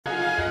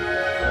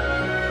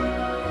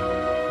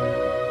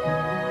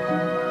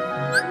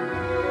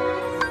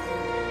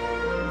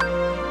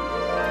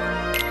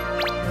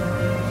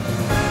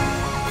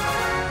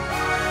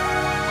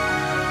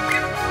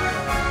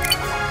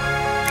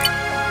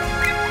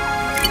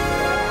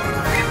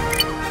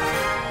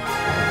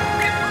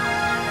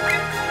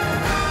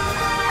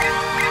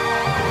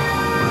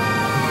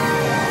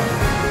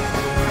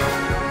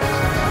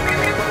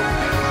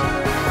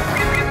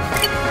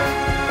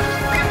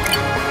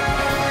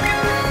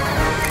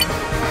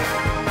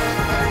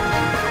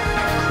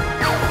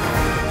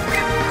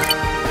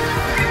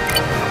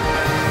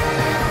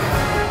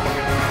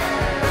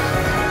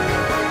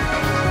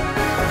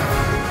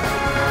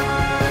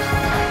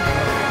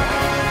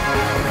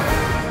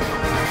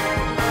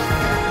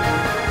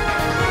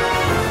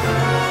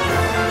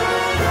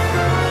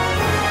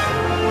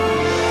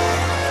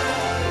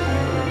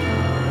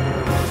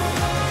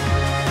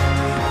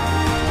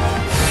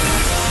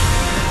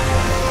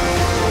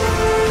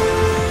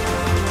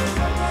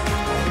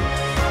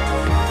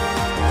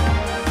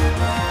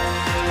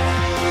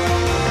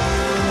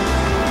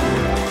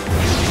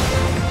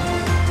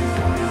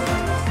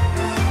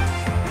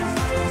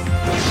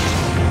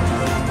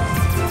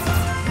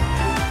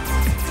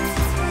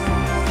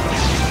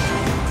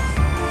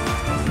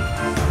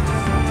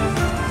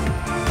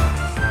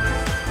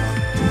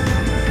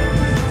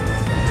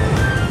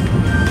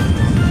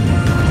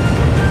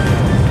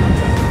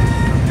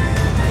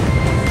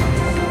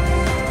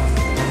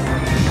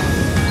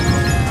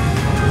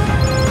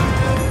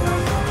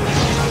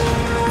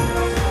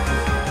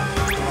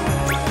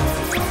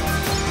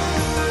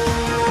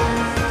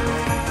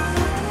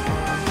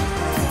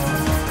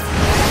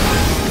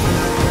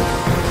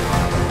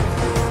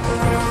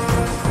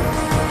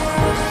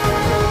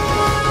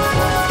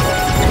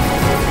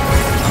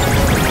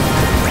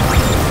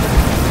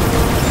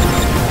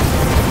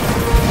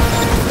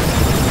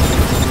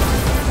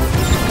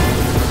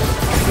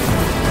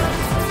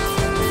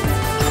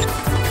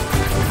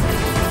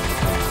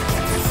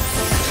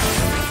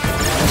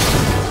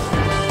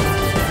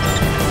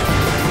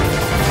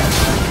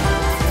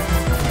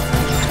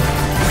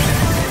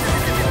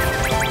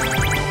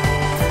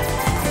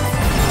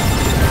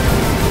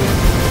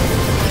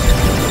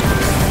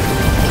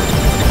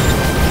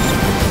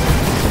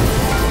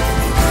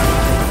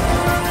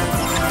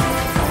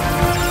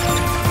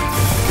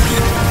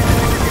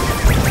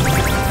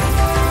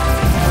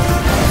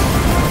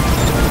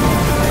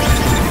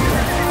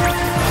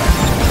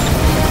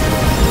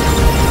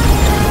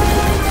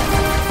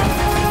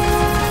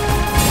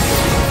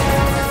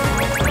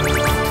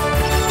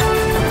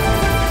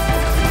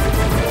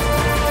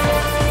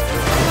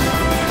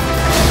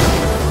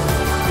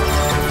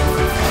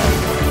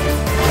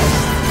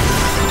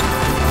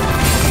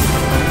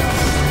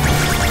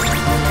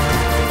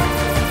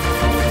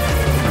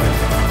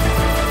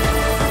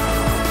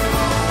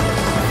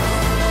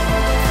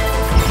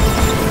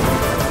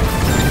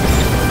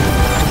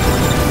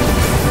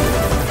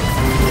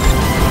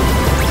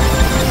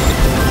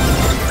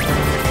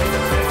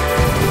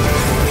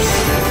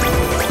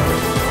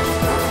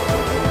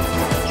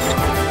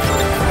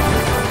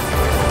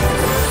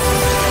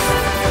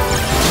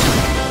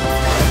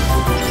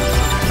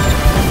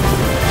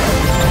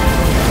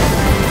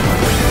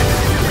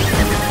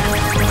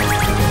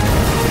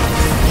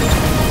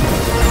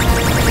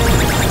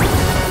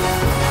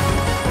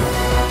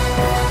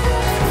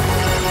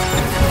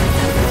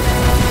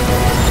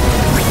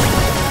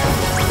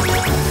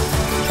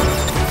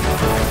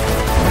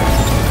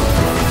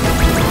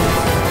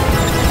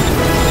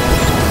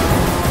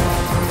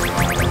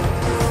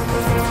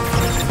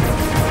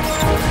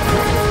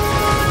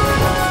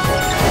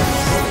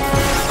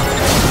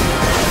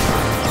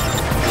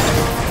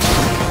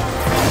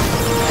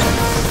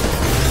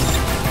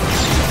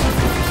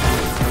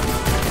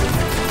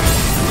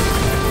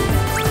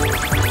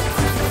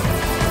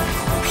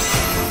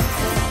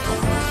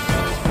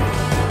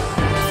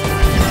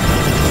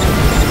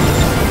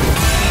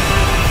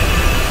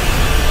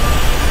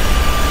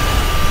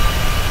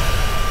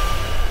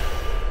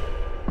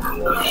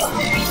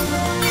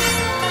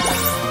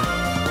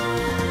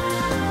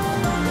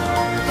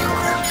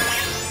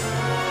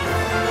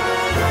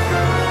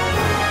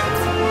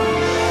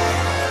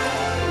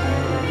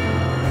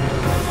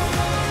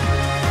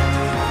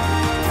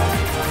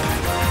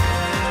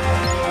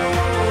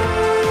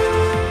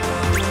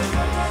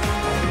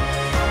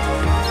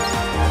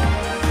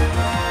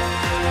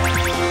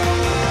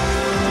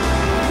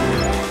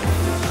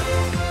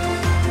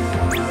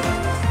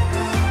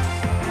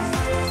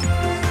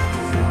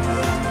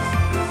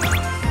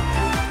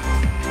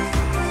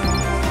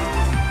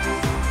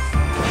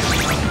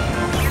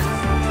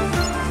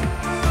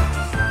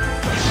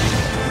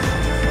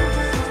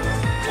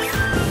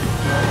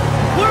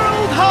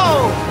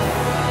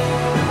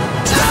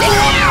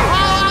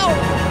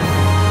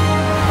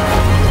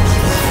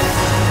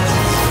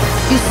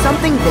Is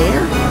something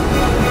there?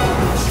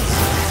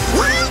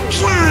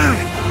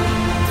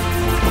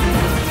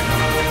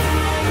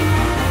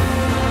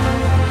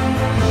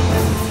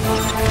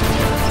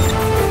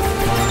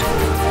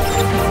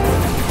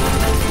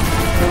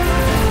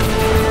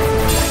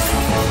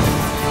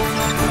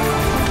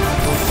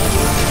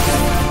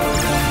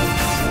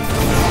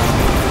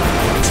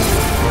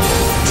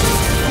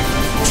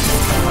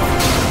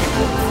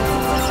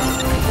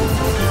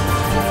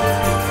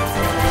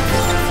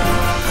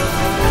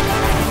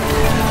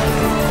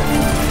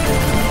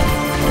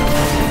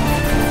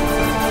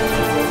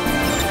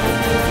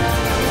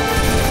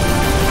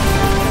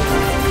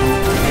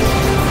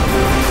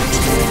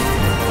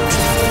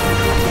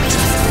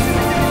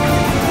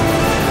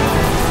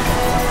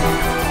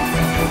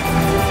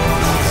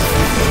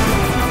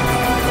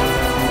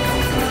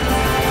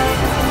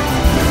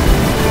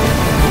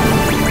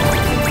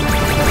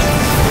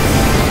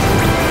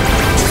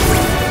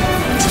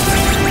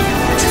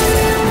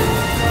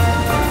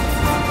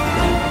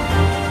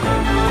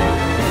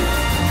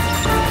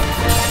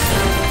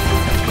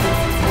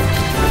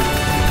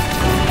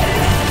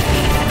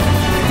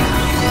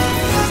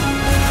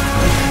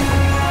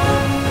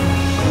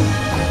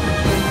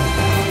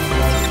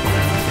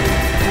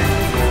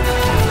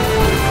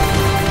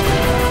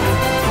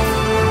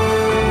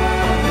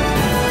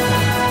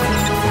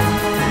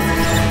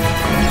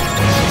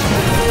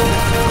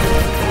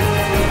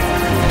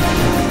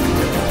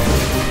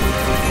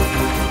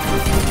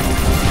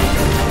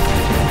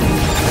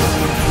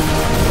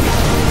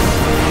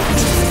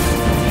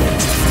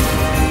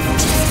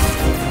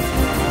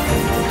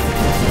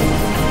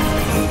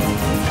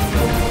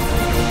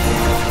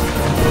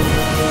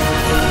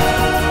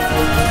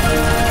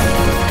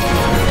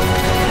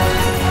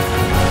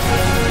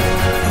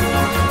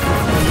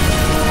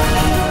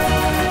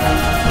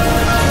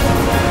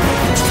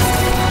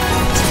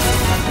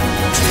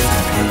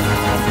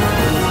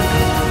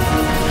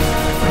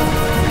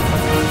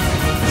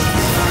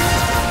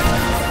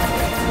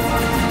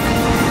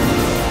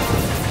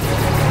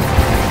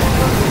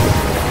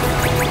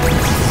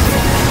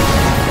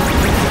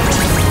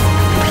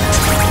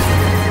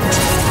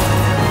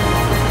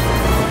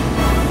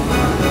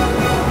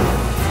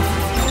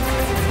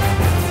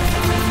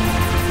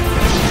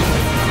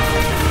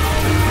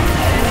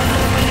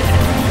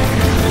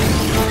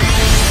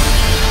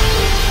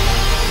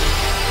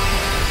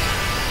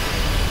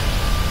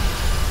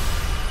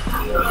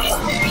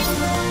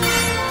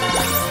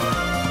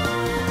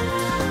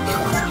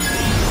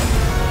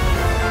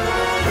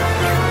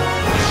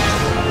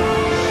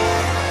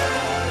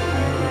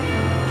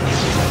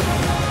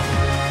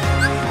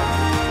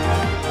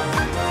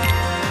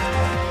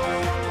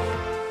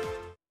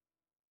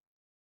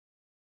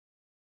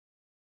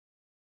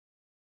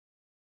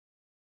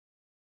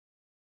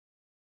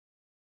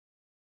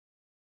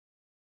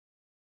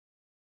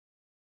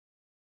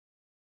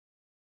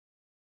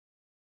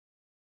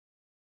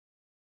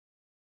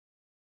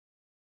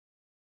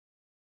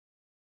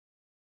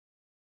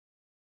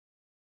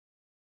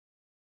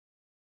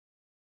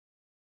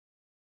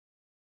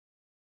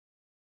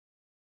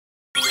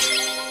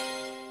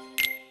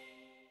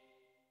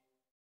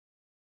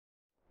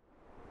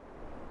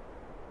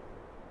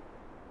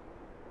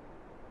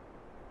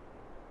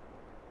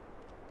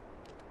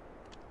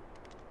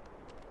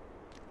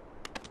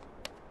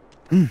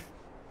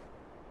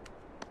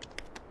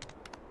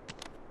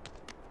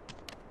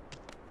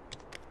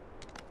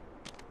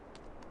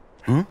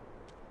 Huh?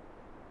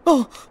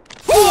 Oh!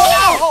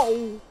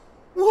 Whoa!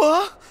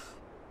 What?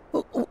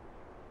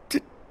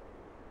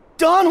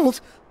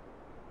 Donald!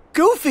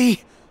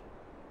 Goofy!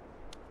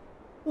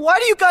 Why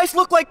do you guys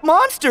look like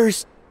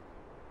monsters?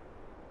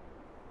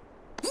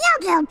 You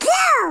do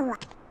too!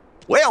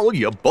 Well,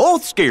 you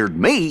both scared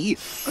me.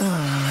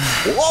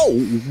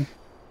 Whoa!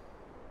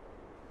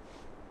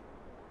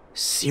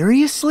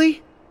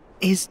 Seriously?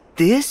 Is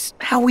this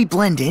how we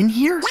blend in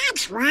here?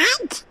 That's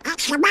right.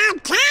 It's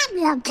about time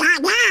you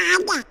got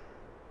on.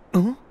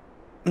 Oh?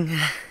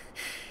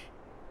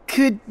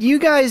 Could you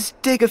guys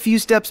take a few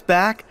steps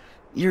back?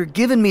 You're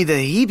giving me the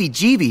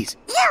heebie-jeebies.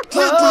 You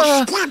take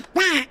a step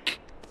back.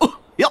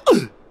 Yeah,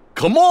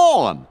 come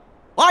on.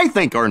 I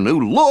think our new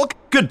look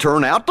could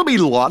turn out to be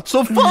lots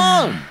of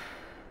fun.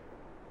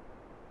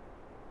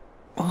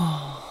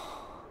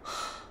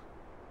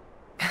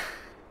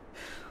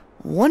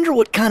 Wonder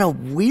what kind of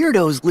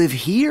weirdos live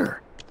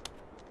here.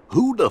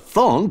 Who'da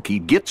thunk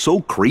he'd get so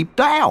creeped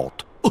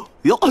out?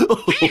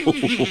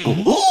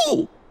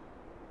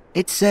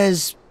 It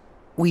says,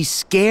 we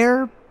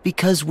scare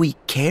because we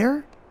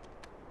care?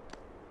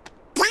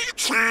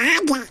 That's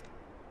odd.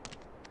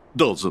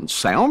 Doesn't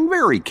sound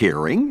very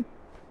caring.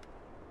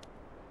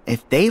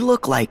 If they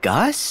look like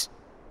us,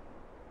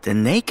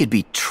 then they could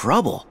be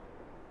trouble.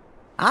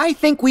 I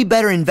think we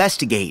better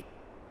investigate.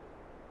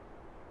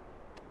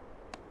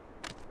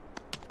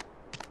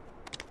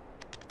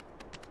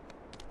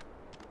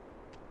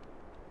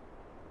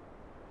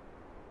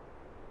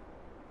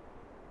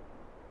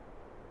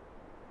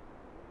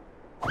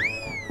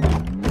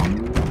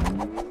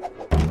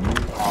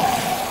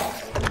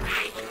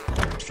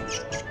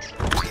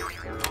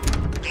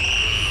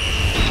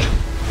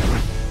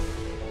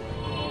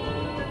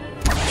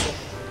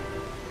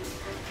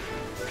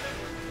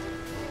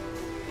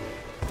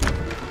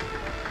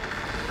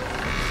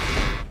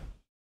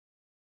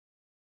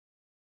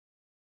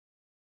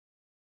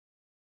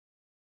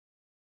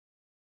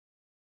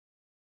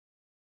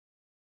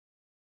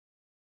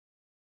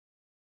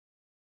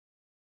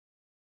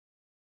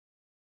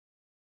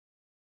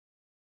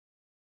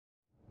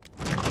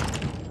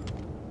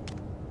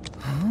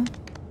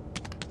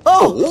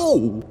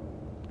 Oh!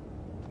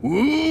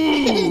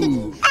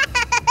 Ooh!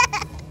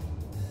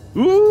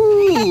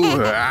 Ooh!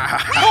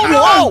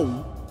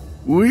 Whoa!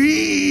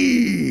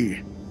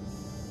 Wee!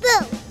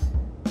 Boo.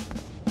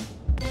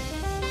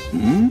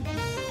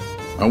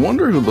 I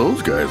wonder who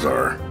those guys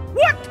are.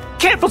 What?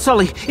 Careful,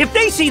 Sully. If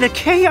they see the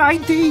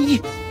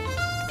KID.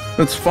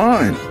 It's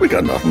fine. We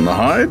got nothing to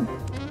hide.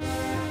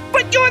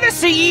 But you're the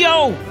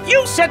CEO.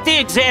 You set the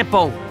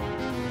example.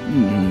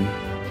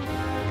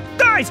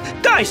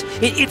 Guys,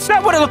 it's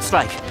not what it looks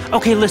like.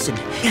 Okay, listen.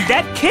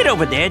 That kid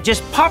over there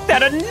just popped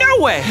out of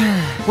nowhere.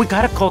 We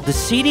gotta call the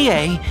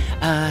CDA.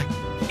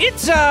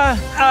 It's,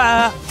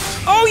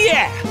 oh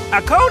yeah,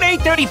 a code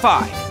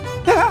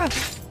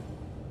 835.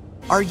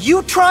 Are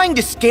you trying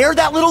to scare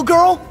that little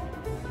girl?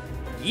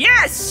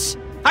 Yes!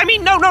 I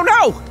mean, no.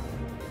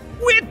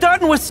 We're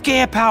done with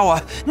scare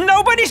power.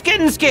 Nobody's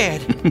getting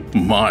scared.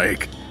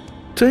 Mike,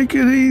 take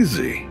it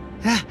easy.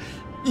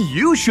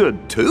 You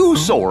should too,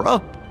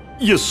 Sora.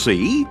 You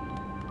see?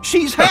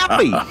 She's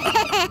happy.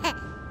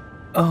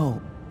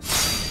 Oh.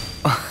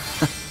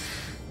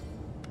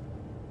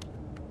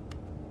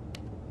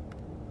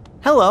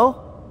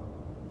 Hello.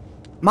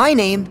 My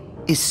name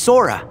is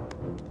Sora.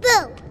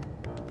 Boo.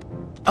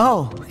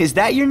 Oh, is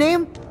that your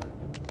name?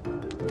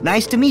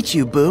 Nice to meet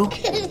you, Boo.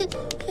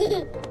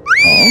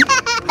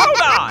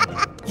 Hold on!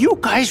 You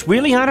guys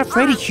really aren't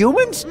afraid of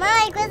humans?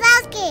 Mike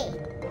Wazowski.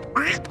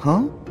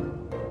 Huh?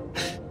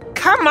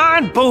 Come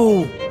on,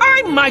 Boo!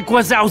 I'm Mike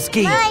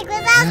Wazowski! Mike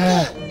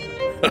Wazowski.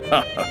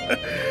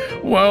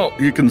 Well,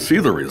 you can see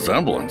the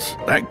resemblance.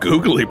 That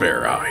googly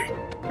bear eye.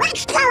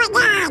 What's going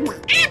on?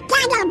 I'm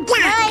gonna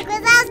die. Mike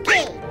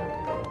Wazowski.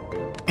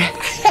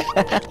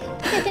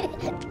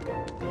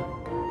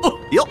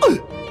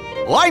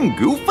 I'm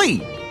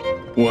Goofy.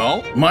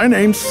 Well, my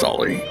name's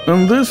Sully,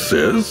 and this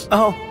is...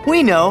 Oh,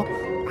 we know.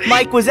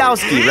 Mike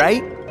Wazowski,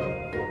 right?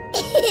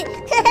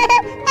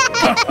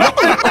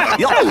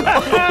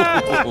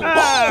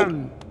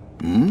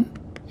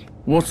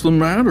 What's the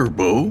matter,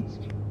 Boo?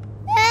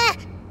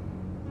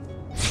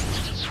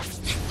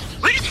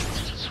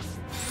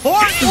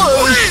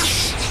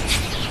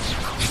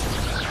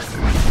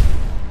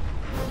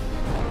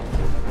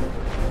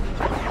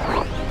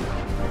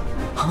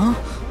 Huh?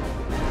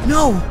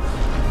 No!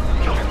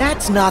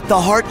 That's not the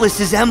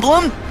Heartless's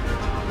emblem!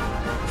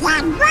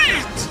 Then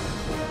what?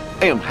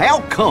 And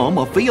how come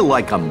I feel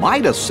like I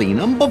might have seen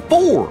him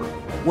before?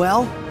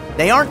 Well,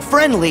 they aren't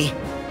friendly.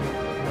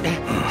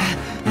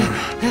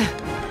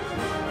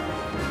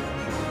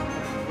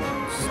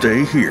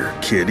 Stay here,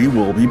 kitty.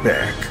 We'll be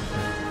back.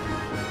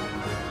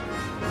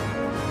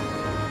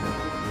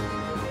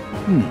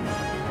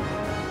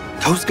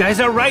 Those guys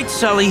are right,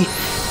 Sully.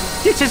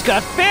 This has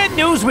got bad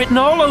news written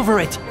all over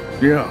it.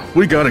 Yeah,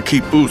 we gotta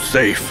keep Boo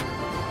safe.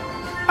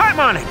 I'm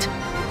on it.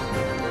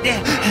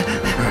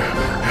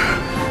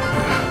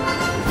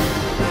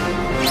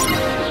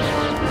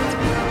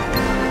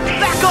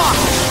 Back off!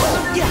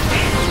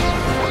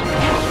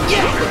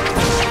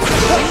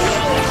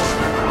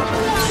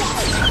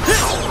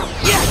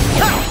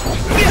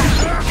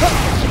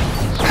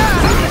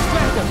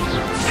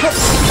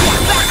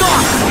 Back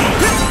off!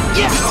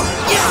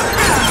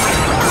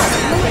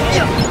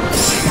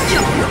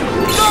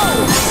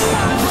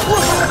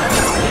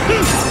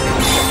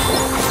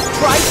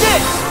 Try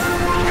this!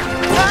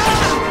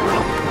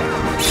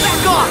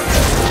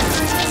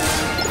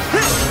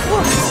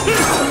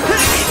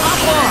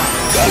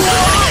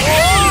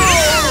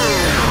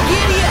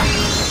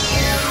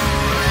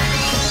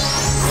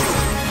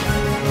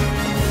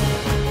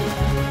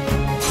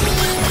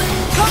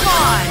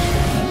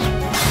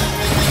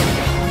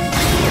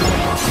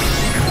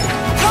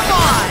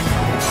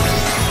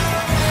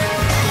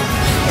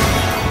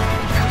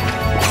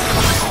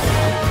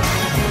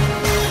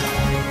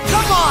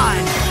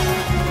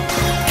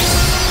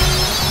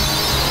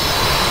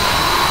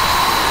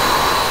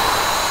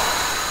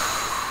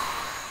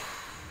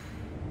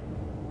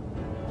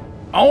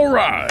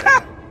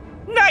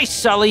 Nice,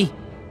 Sully.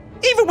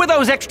 Even with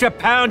those extra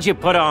pounds you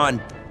put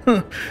on.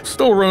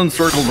 Still running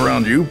circles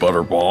around you,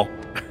 Butterball.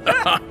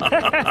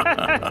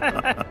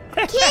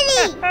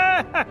 Kitty!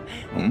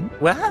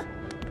 What?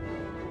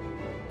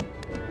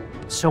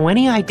 So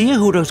any idea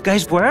who those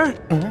guys were?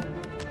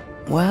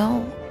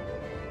 Well,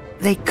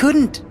 they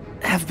couldn't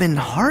have been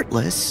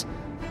heartless.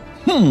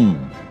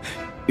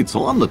 It's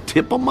on the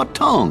tip of my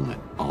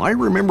tongue. I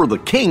remember the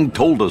king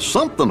told us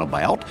something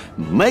about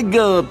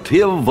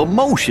negative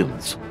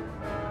emotions.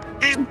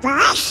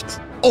 Unversed?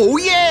 Oh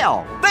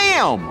yeah,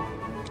 them!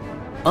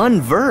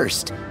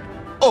 Unversed.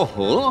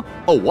 Uh-huh.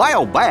 A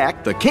while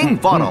back, the king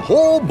fought a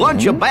whole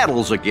bunch of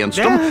battles against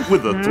them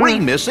with the 3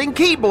 missing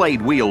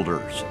Keyblade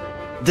wielders.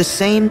 The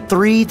same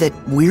 3 that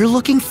we're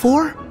looking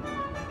for?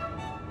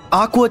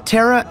 Aqua,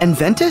 Terra, and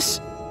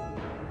Ventus?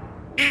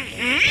 We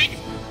need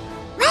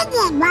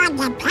more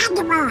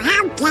dependable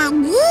help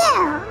than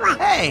you!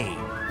 Hey!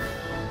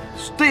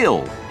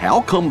 Still, how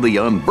come the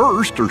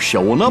Unversed are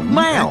showing up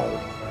now?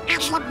 I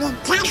should be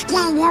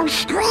testing your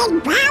screen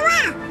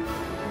power!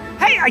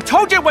 Hey, I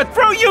told you we're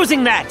through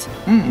using that!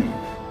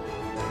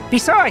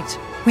 Besides,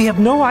 we have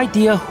no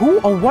idea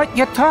who or what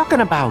you're talking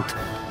about.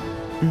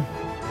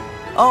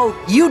 Oh,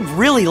 you'd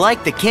really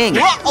like the king.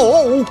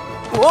 Uh-oh!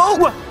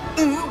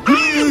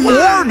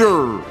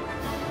 Order!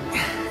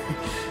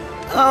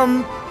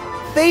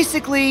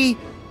 Basically,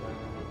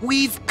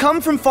 we've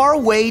come from far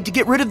away to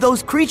get rid of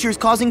those creatures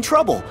causing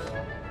trouble.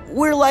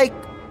 We're like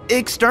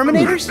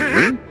exterminators?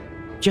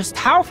 Just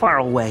how far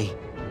away?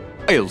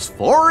 As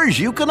far as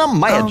you can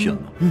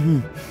imagine.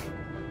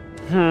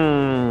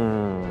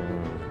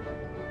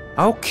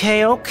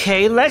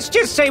 Okay, let's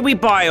just say we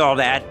buy all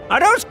that. Are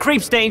those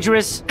creeps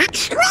dangerous?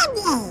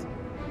 Extremely!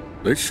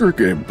 They sure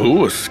gave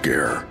Boo a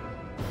scare.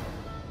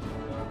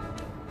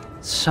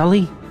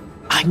 Sully,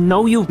 I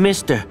know you've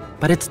missed her,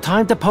 but it's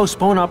time to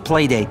postpone our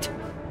playdate.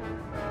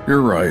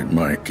 You're right,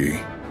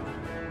 Mikey.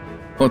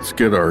 Let's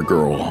get our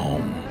girl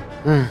home.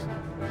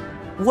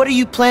 What are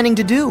you planning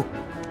to do?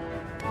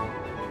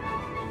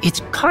 It's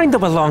kind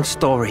of a long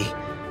story,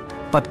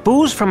 but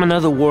Boo's from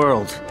another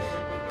world,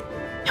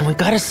 and we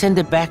gotta send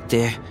her back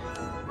there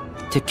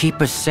to keep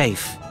her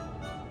safe.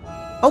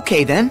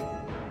 Okay then,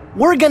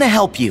 we're gonna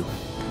help you.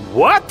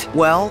 What?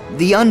 Well,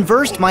 the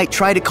Unversed might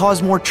try to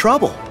cause more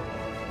trouble.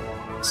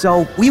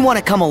 So, we want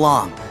to come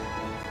along.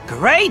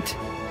 Great!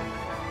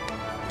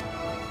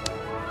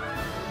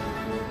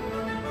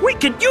 We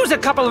could use a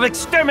couple of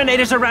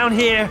exterminators around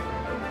here.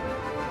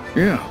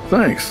 Yeah,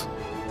 thanks.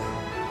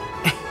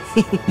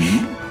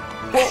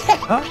 Always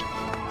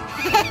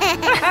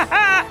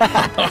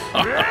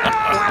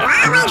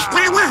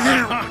gotta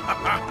help!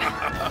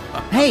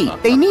 Hey,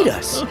 they need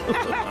us.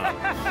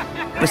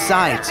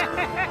 Besides,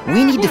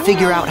 we need to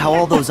figure out how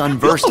all those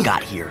Unversed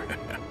got here.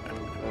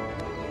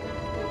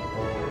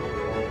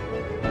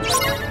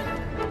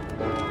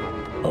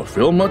 I'll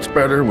feel much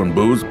better when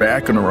Boo's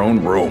back in her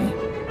own room.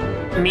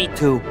 Me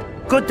too.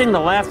 Good thing the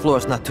lab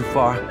floor's not too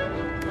far.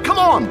 Come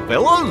on,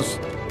 fellas!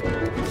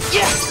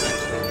 Yes!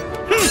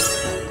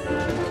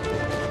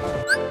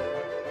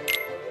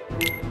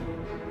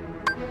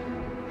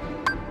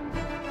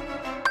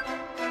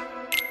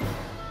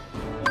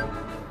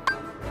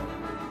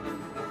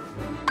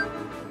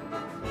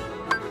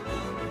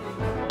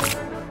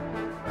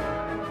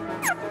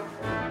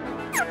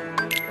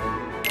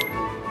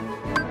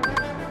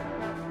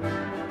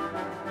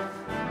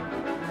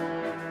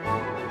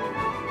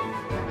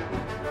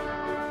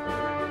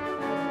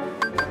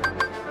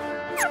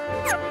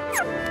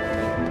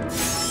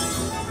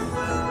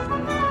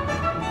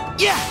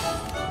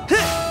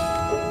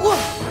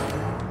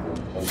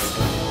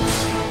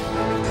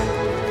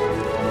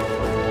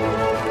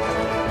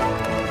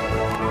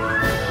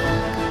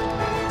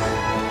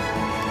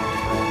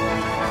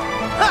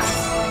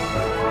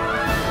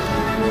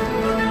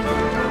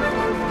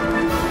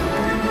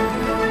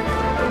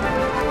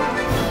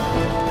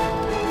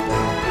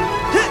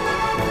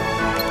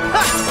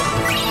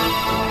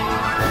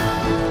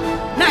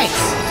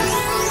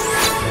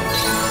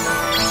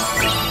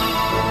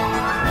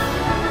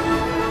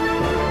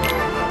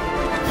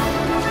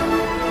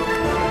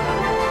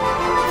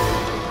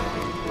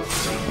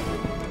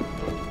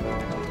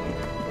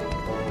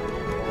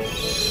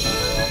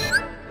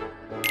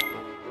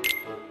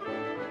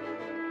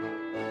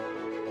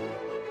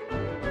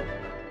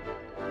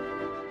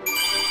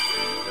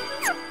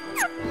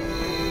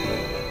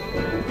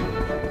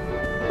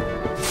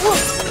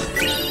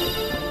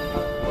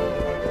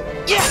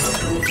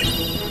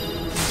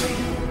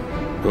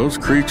 Those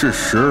creatures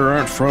sure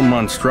aren't from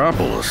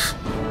Monstropolis.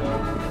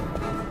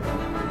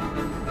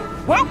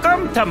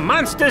 Welcome to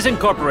Monsters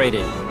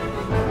Incorporated.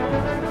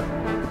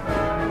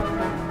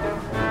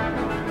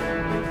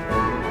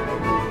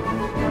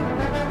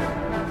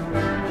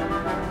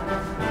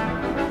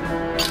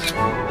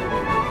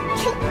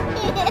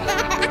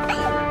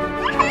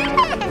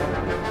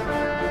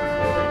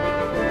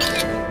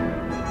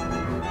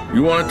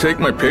 You want to take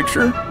my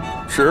picture?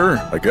 Sure,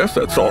 I guess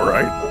that's all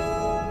right.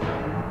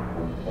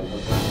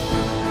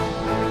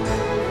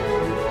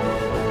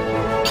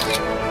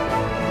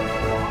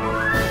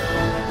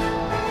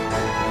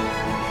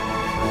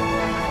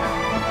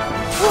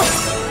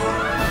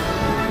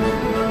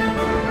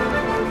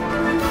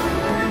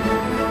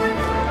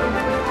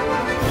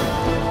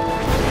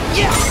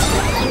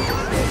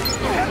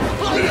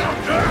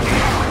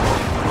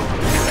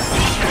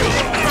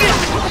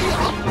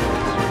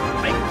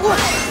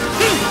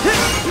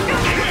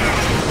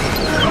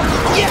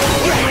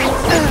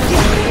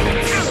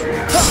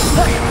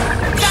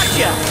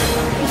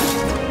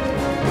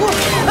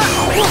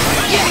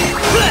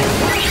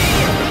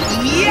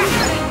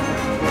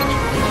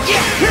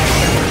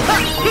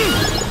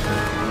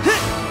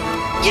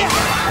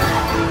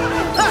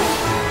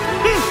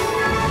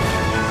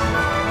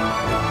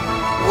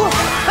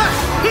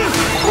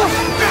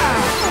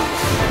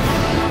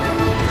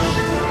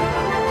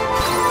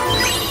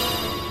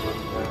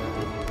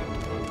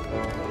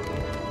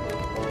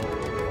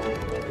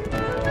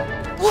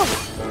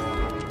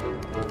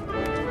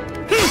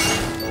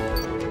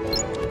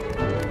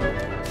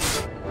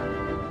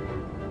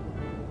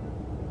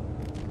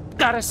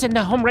 Gotta send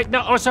her home right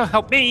now, or so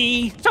help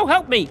me! So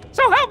help me!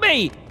 So help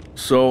me!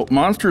 So,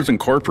 Monsters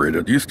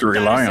Incorporated used to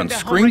rely on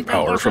screen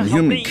power from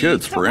human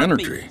kids for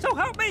energy. So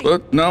help me!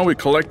 But now we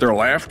collect their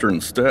laughter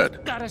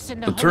instead.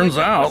 It turns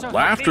out,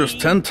 laughter is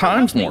 10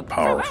 times more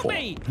powerful.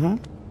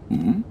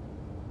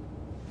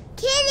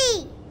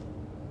 Kitty!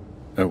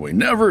 And we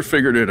never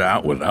figured it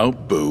out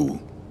without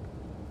Boo.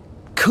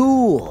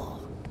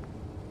 Cool.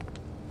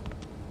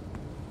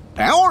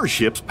 Our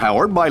ship's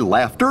powered by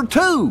laughter,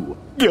 too.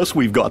 Guess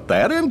we've got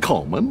that in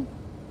common.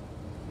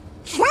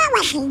 So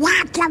is the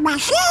laughter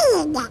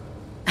machine!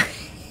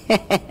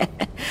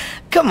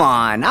 Come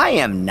on, I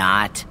am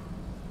not.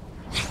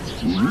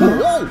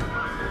 Whoa!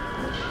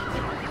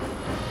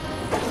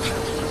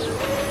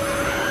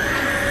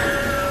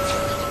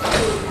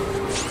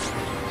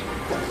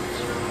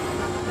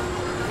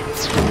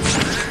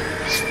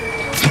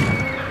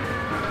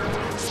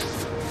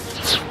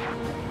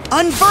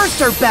 Unburst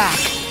her back!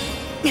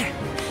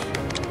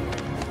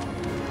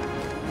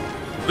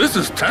 This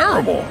is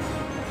terrible.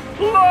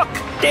 Look!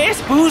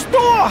 There's Boo's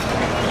door!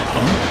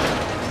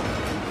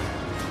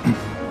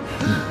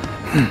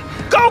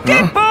 Go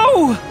get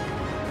Boo!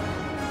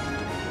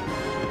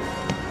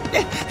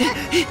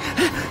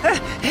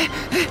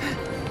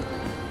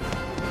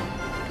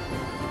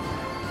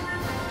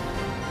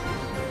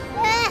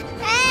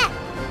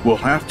 We'll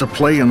have to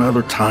play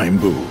another time,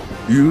 Boo.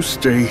 You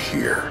stay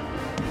here.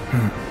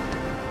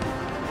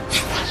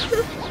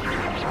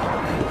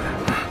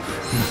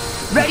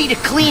 Ready to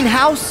clean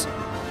house?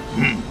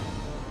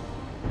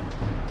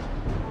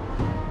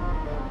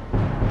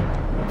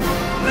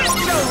 Let's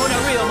show who the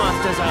real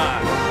monsters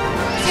are!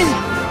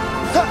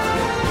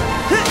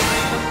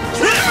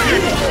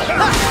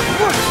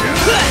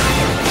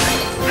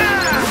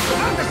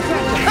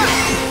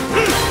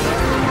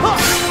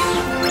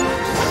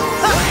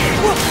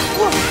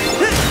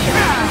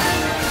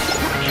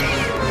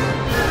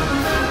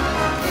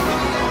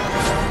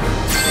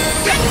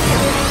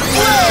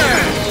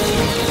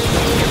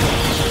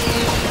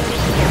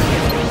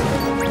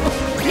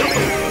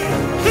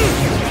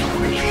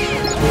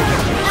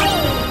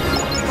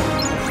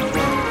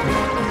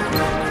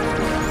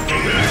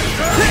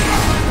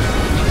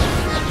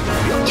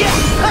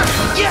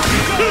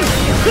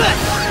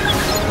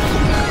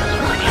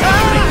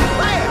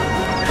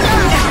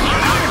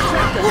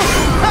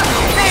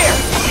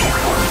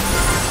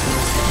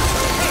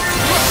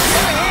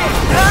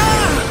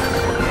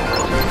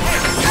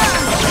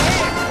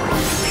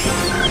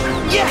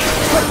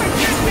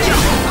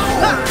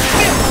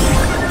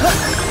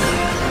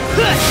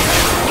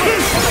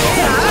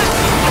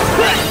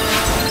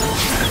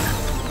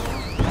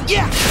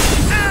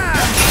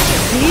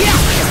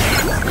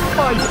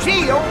 My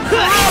shield!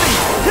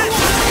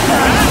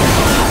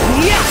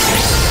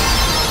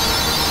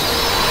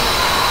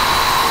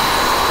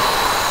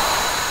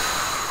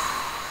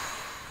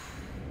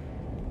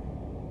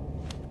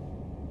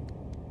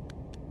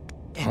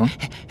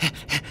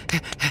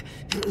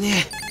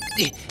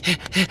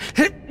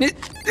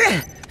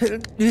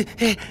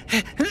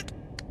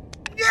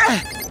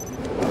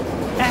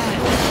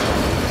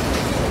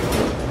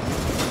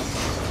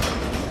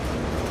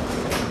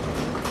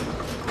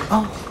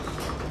 Oh.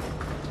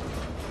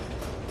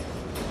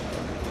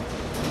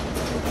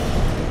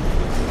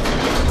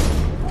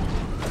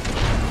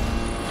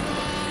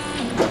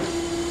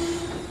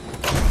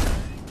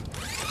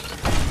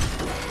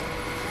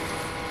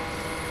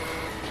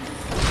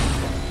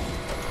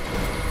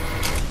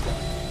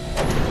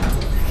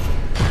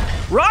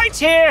 Right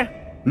here!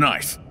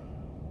 Nice.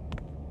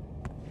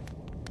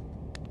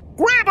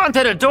 Grab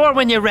onto the door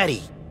when you're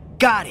ready.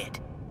 Got it.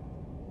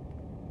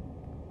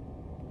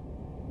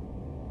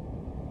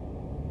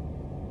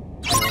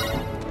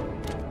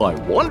 I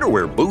wonder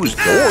where Boo's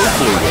door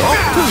flew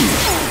off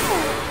to.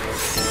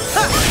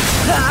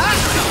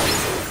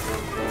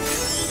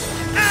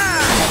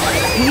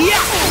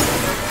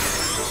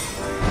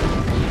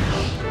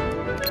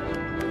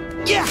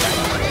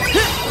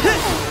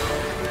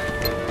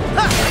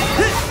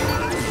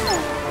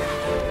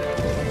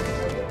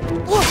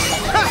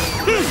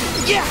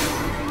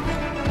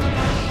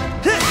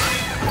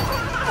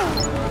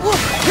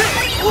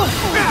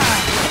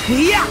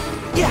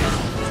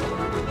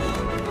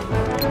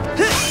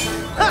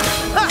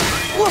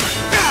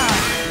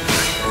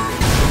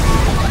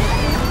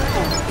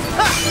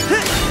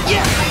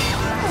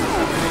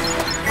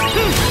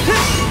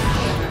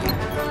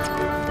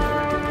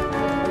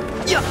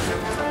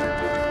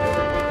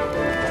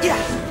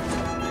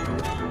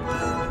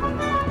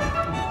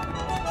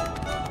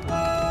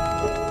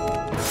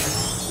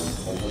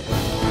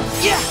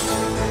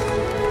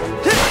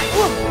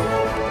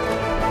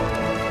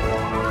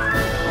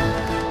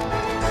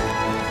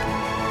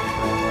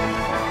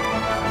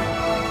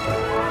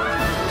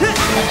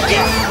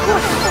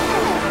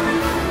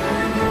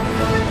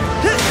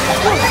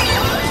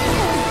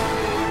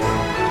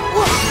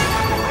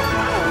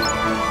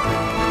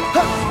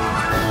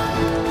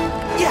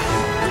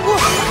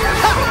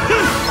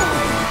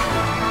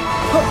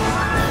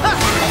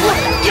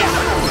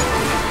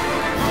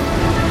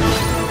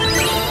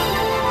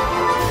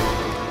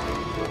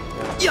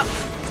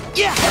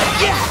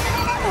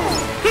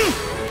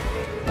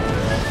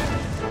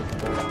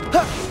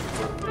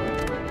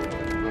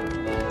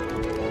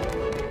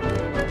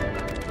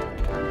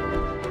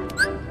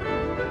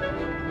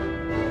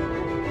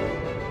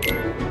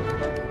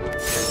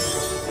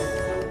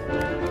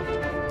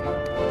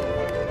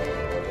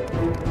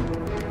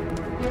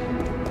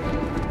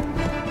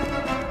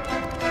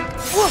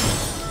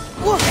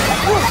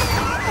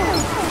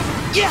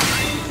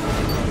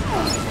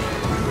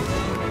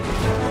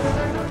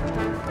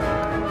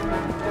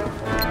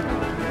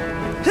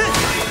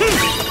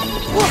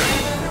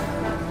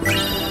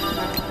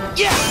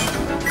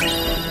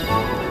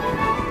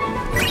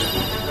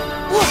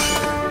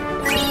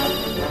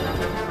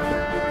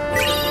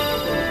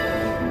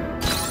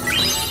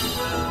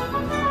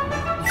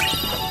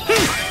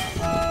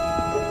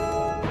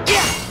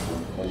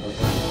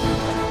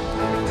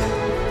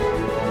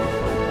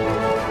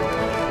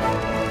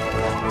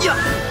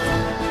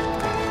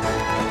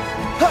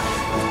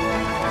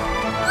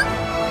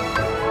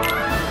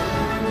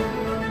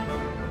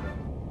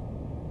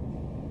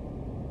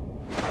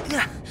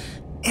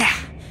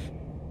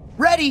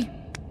 Ready?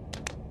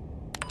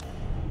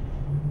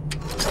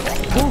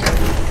 Whoa!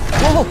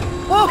 Whoa!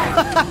 Whoa!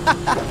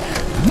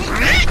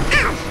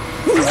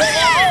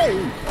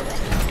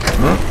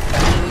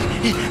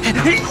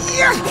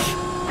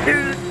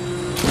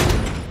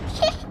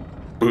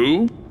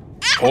 Boo?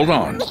 Hold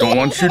on. Don't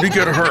want you to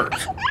get hurt.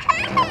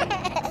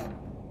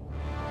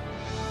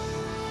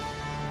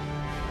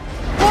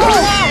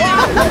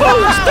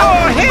 Boo's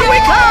door, here we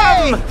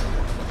come!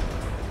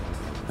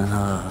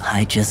 Oh,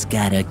 I just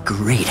got a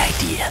great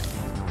idea.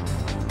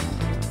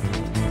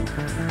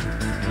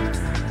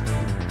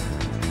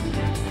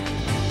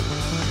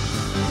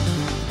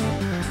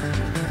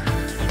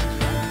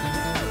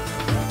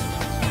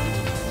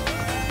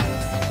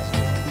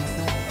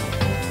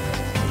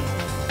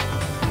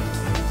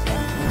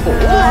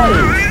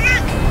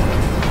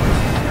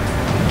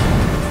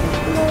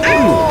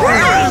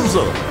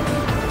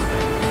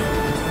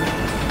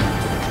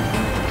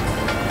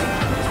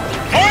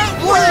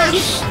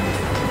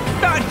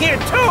 Not here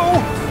too!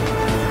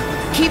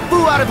 Keep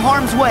Boo out of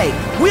harm's way.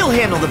 We'll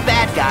handle the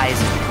bad guys.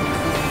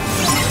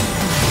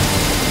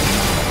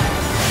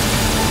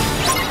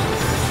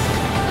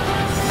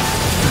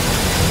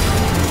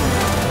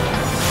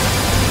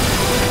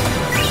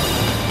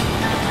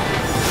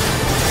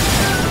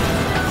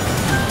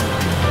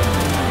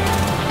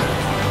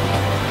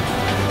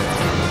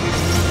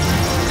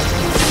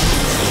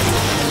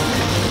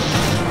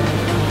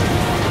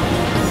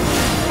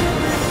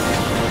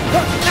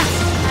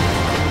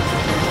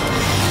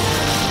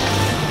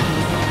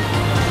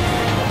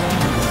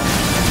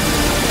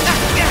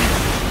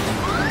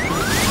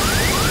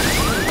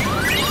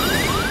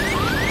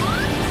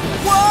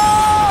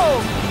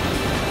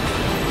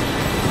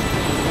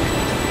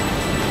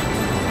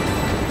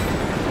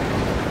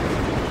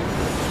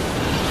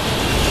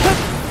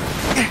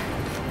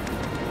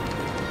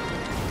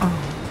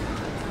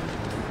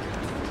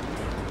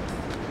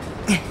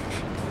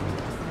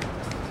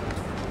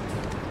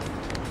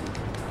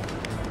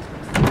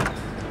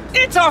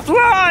 It's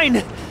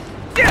offline!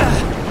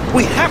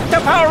 We have to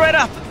power it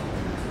up!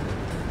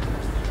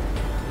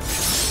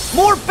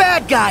 More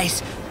bad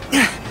guys!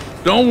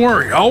 Don't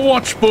worry, I'll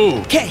watch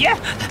Boo. Okay. Yeah?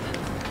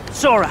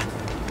 Sora,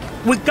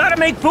 we gotta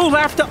make Boo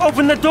laugh to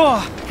open the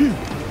door!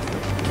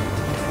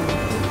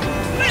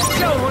 Let's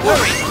go!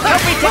 Hurry!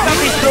 Help me take up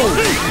his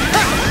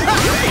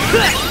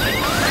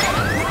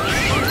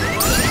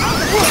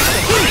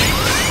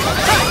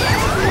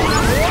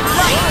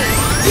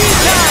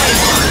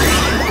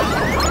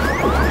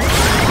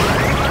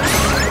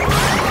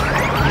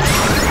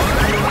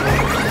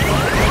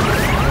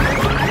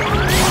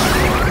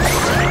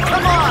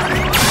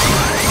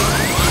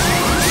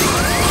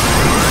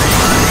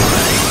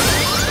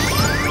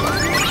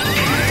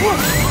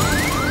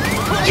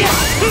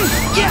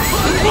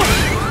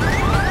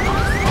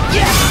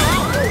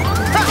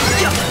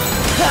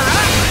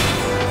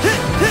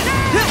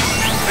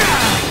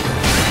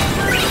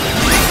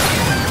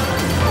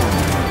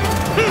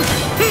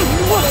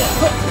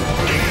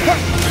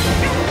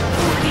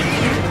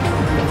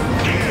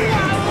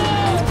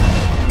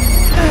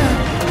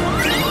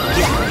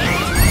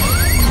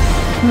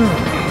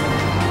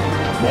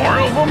More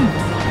of them?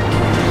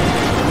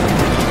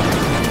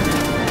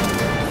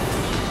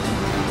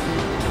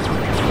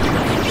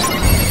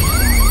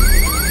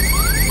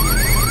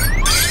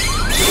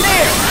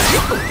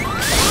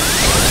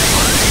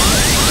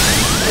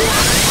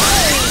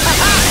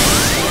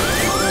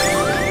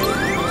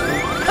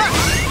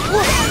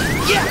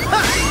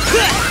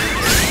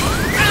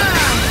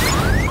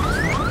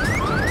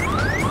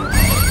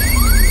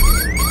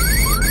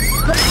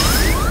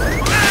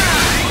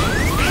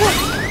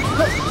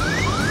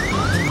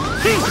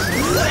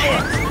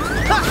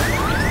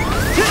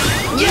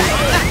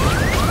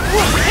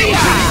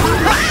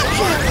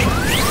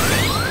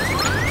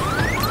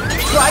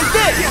 Try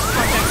this!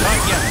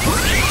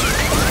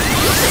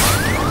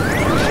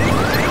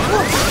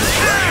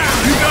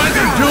 You guys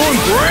are doing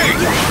great!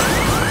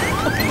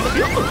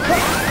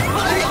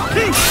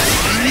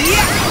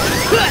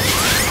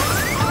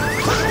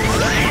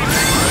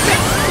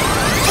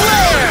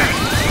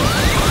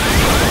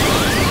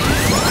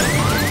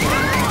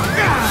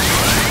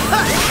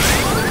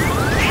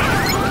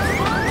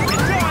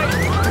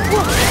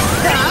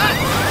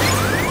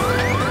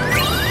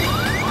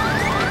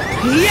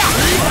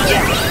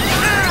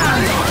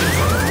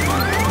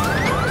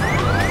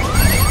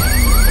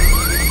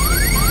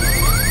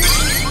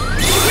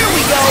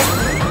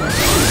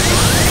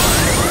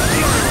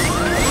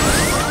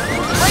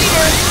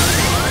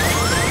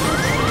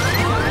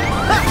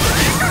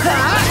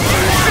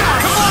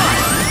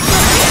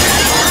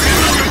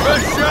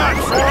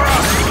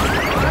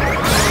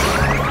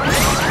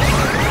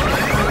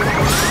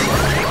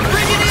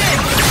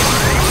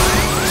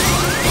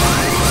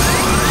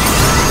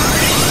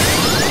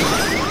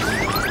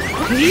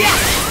 Hey,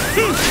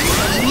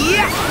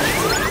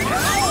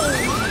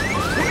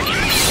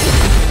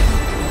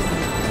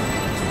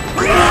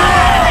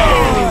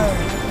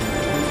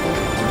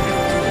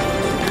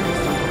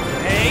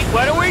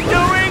 what are we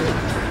doing?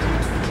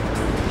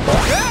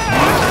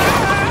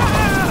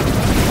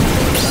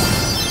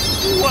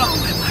 Whoa,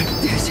 am I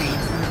dizzy?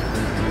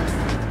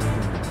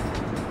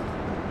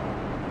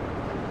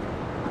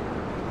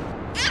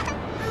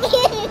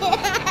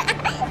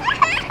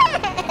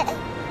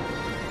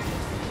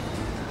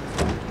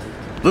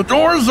 The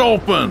door's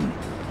open!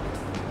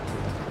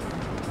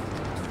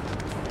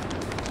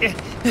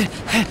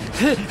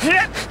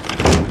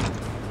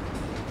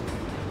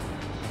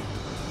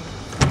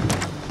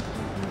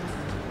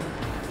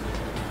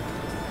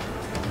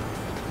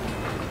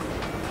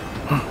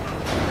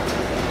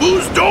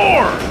 Whose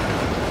door?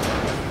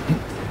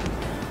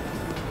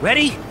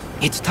 Ready?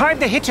 It's time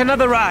to hitch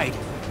another ride.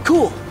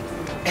 Cool.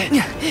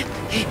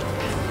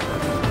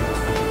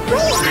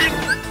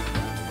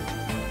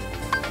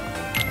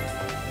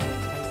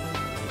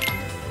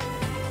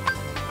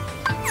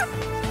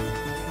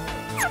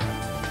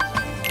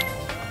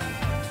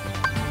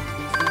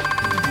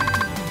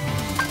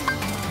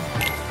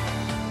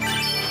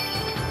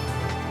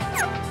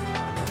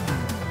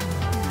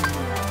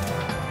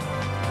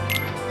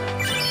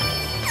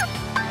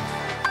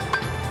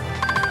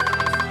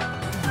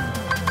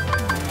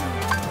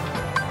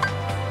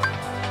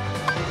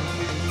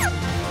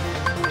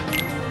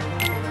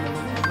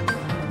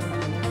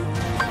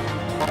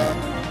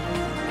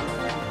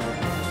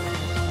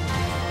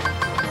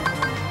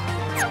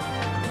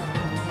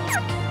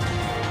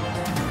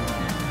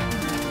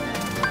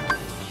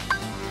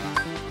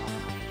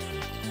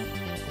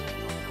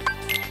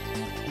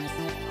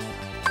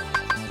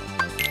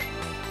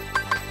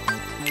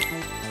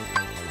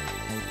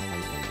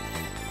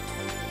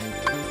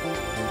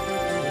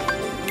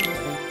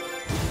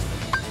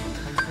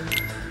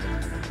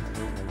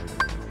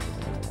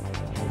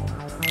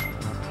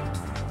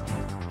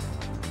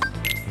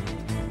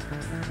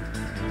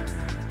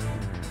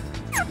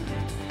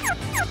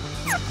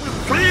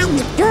 Find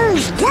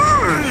those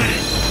doors.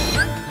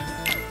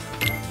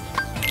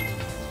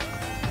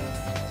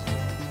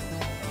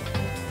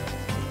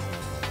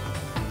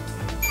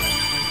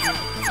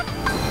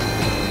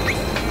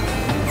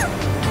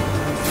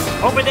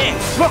 Over there!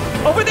 Look!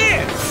 Over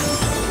there!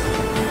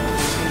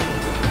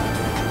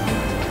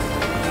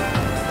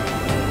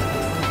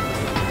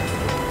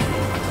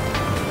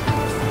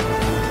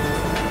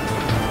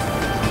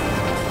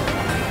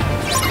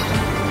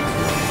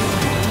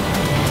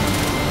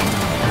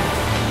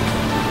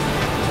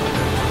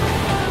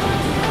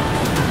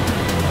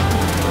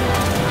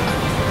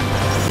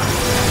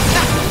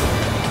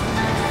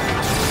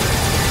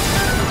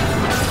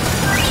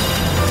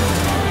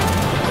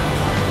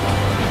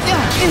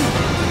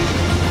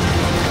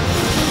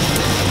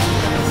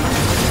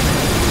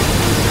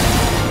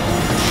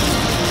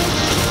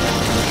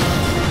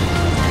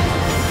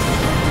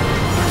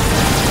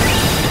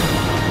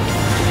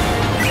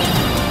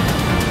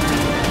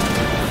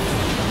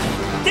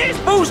 There's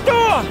Boo's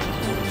door!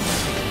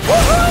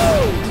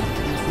 Woohoo!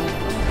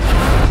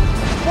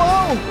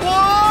 Whoa!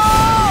 Whoa!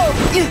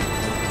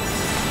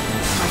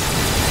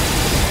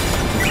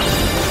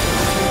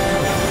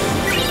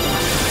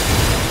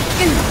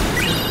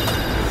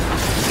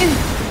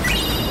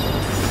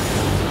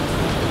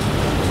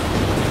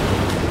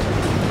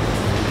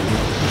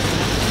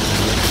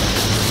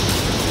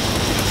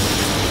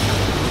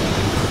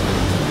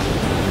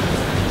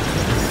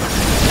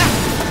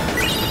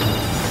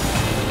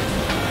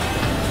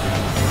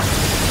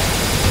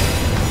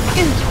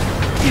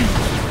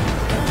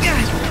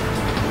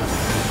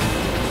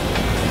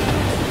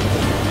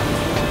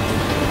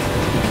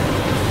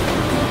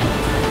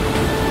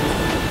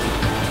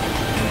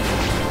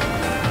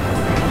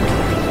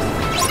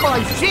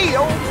 My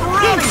shield! I'm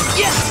ready!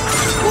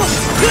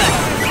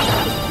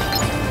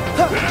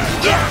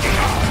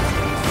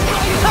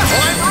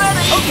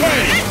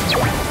 Okay!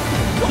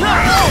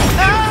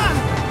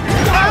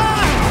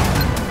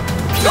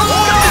 Go, go,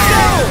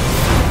 go!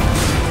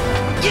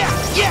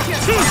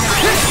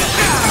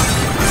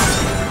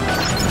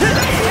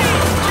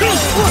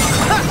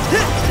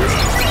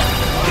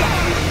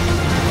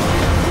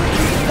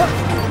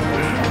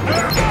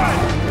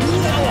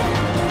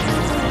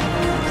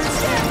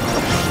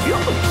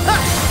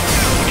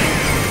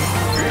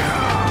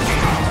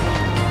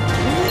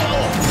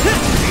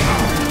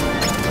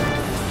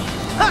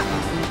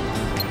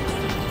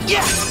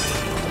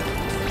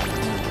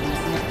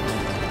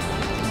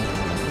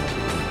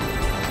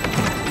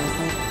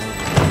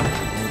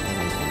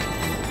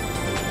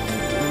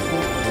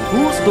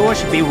 Boo's door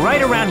should be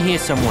right around here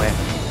somewhere.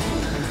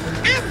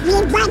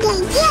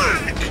 Everybody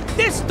here.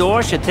 This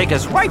door should take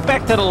us right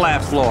back to the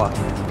lab floor.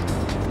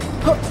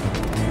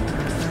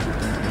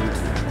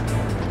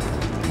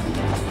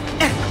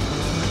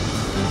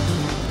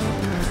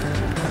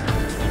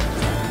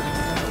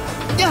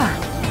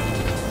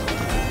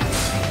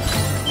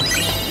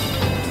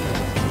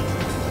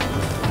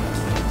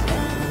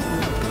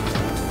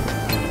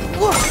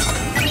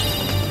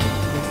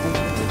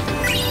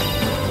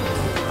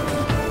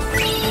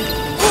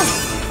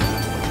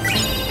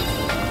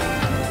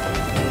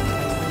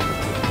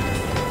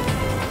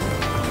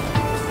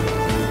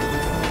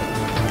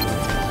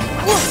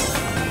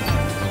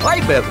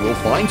 bet we'll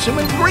find some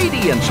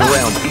ingredients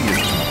around here.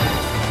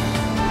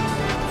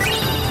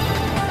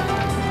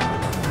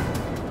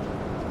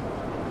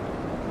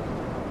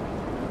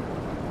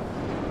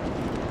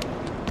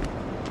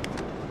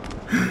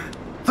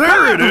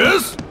 There it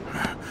is!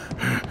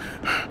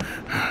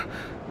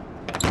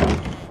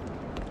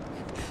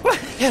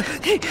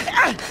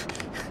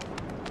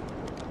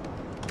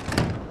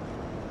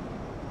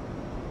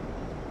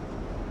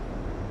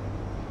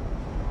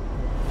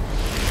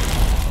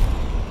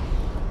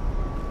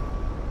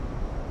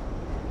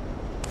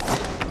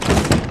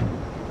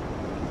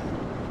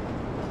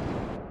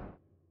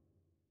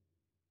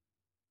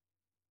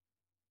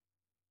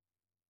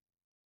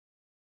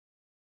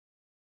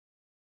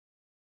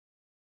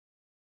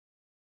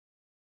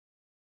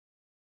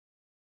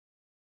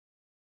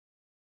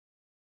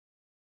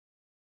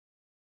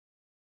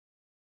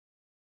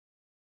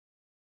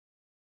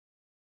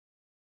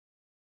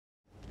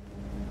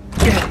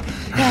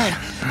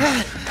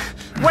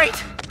 Wait!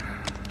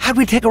 How'd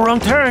we take a wrong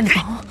turn?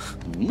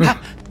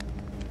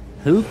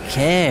 Who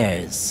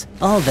cares?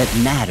 All that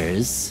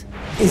matters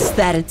is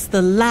that it's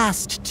the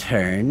last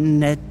turn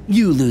that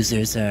you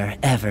losers are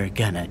ever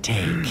gonna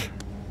take.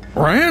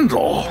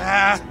 Randall!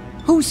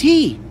 Who's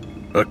he?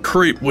 A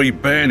creep we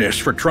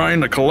banished for trying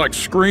to collect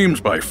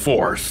screams by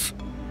force.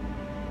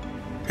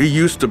 He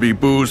used to be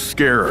Boo's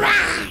scared.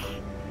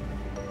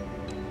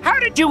 How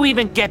did you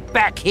even get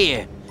back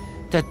here?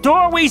 The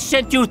door we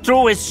sent you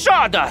through is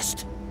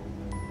sawdust!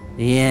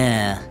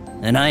 Yeah,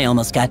 and I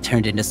almost got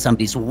turned into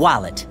somebody's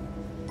wallet.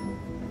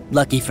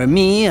 Lucky for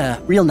me,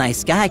 a real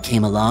nice guy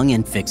came along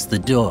and fixed the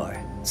door.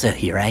 So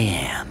here I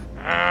am.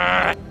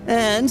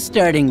 And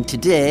starting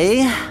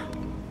today,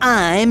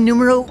 I'm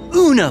numero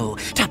uno,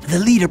 top of the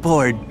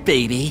leaderboard,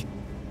 baby.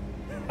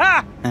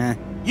 Ha!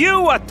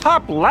 You a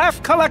top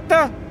laugh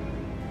collector?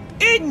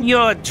 In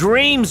your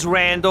dreams,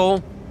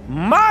 Randall.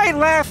 My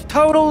laugh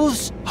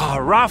totals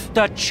are off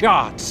the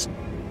charts.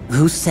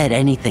 Who said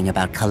anything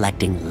about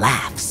collecting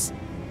laughs?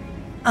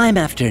 I'm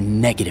after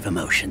negative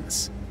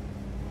emotions.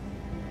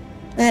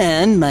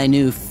 And my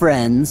new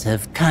friends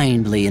have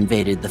kindly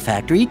invaded the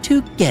factory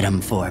to get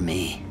them for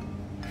me.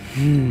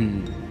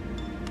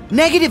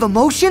 Negative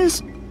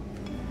emotions?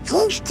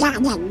 He's gotta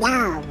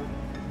know.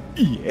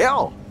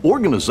 Yeah,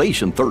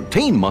 Organization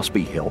 13 must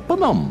be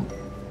helping them.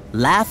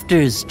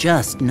 Laughter's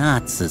just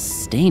not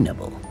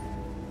sustainable.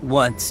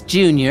 Once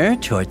Junior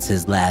torts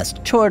his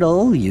last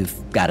chortle, you've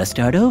gotta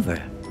start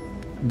over.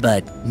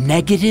 But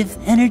negative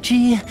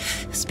energy,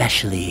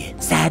 especially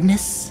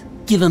sadness,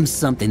 give them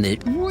something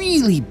that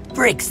really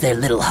breaks their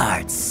little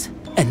hearts.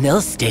 And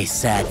they'll stay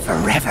sad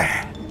forever.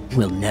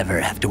 We'll never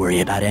have to worry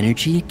about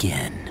energy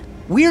again.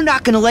 We're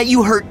not gonna let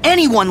you hurt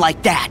anyone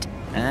like that!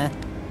 Huh?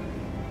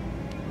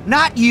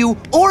 Not you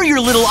or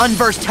your little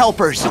unversed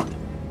helpers!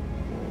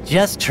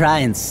 Just try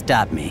and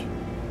stop me.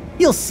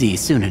 You'll see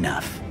soon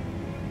enough.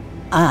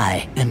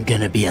 I am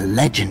gonna be a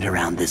legend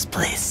around this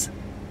place.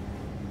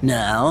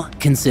 Now,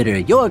 consider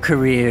your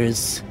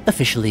careers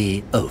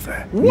officially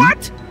over.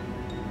 What?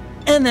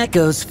 And that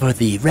goes for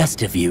the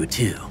rest of you,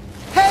 too.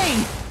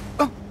 Hey!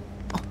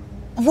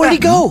 Where'd he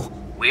go?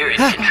 We're in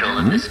control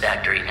of this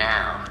factory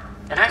now,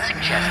 and I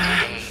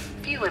suggested a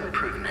few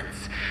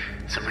improvements.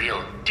 Some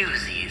real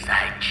doozies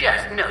I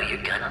just know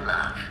you're gonna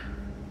love.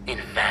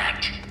 In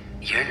fact,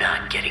 you're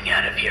not getting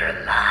out of here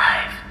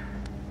alive.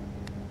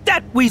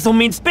 That weasel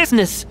means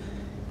business.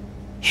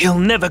 He'll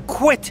never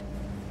quit.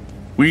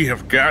 We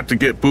have got to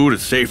get Boo to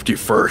safety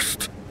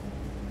first.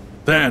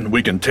 Then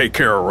we can take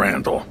care of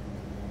Randall.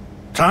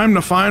 Time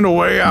to find a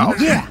way out.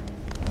 Yeah.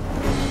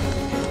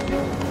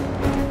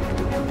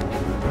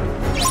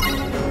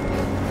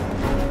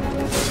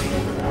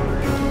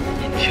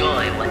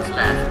 Enjoy what's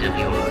left of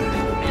your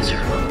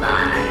miserable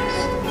lives.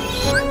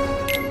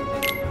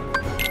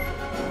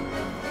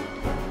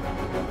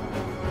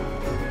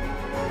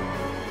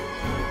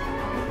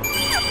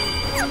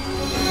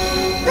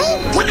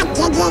 We've got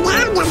to get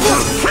out of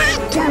the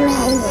factory.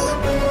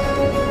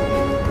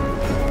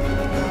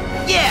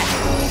 Yeah!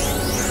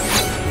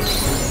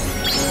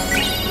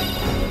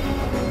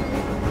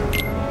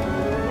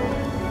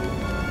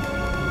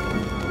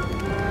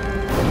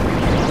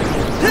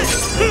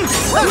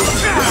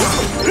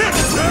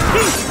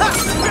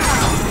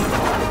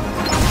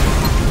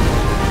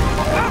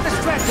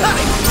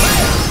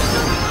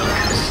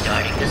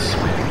 Starting to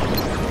swim.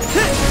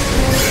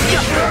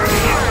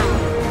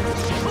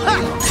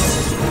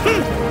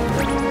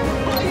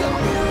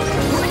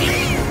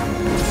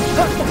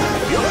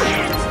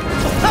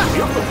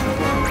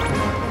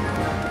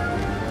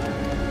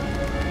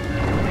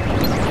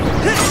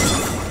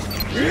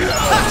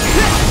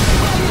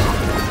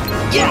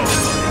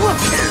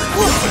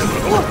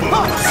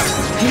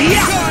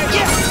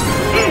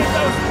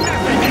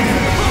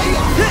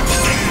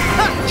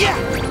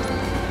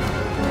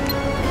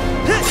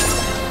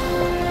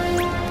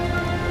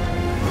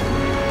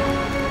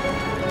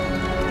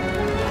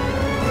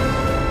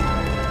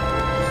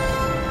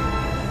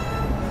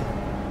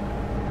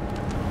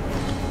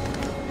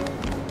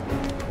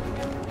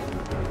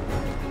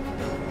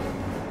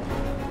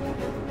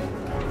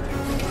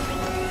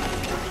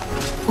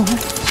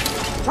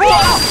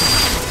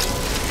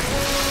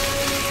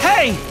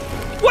 Hey!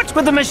 What's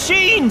with the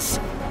machines?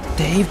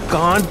 They've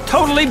gone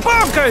totally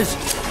bonkers!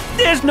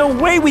 There's no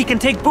way we can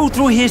take Boo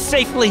through here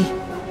safely.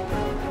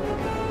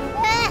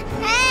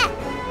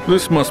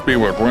 This must be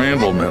what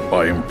Randall meant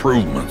by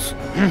improvements.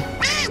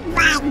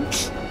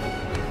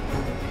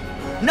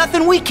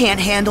 Nothing we can't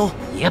handle.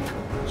 Yep.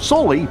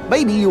 Sully,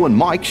 maybe you and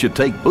Mike should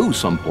take Boo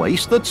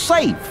someplace that's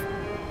safe.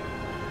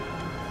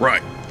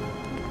 Right.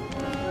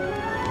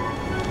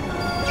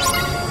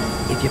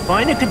 If you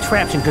find a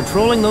contraption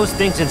controlling those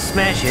things and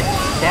smash it,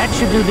 that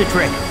should do the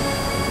trick.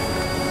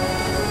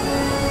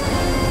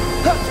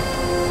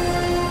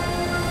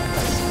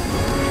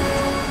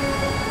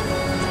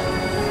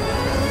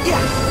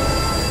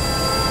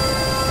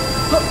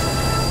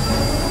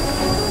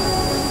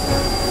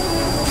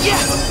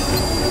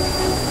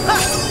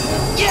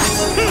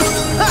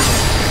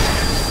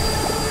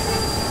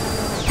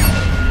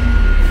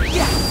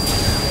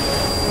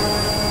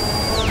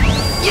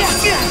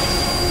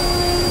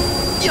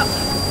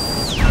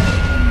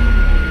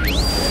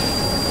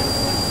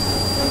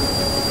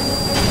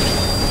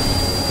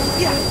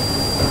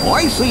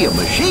 I see a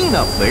machine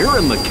up there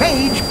in the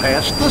cage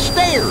past the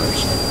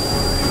stairs.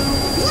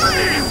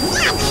 Yeah,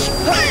 let's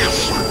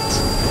smash it.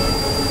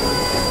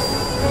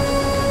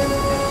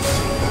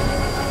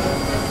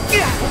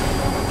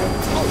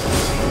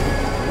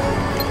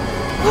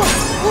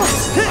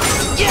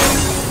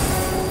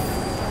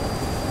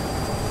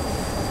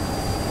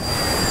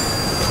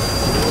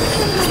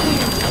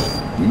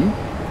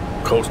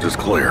 Coast is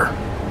clear.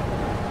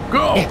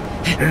 Go!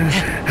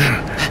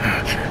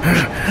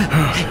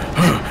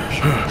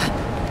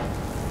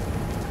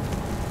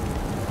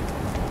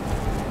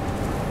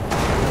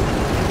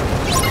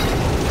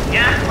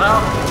 Yeah, well,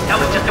 that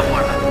was just a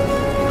warm-up.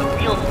 The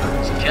real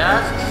fun's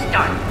just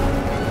starting.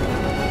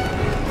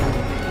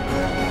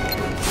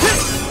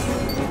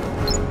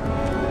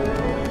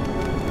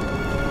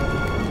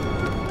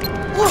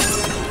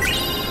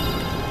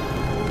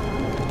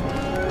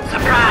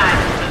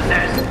 Surprise,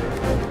 losers!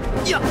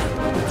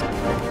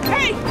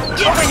 Hey!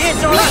 Over here,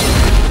 Sora!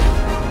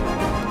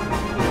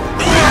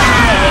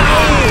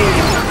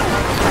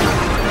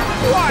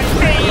 Why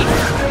me?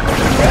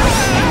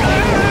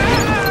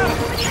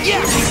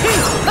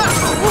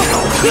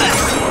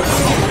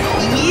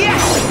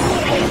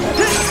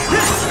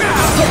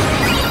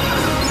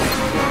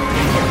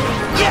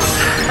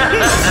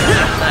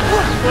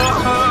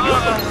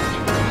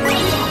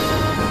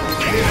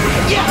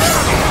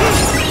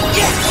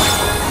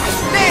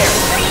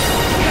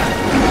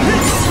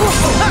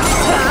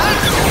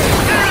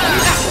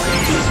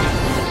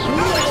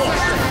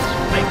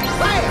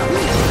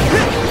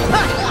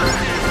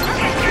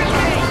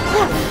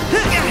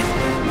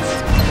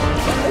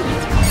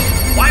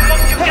 Why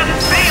won't you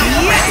just fail?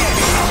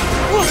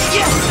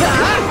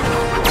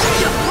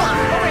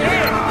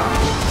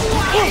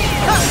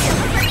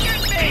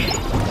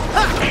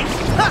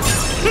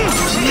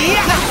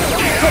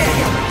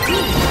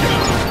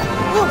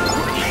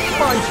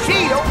 My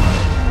shield!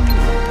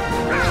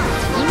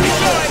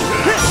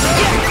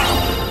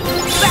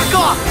 Back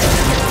off!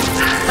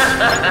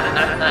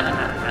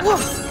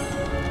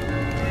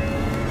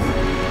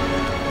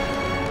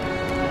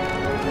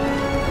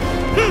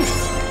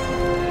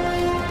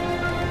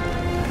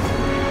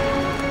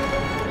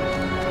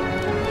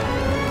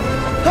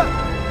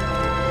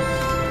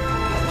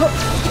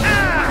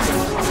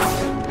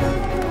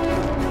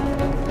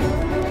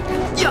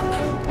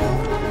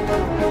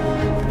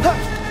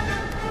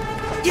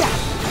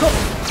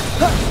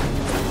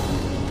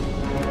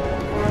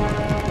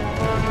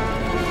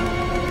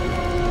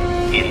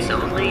 It's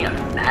only a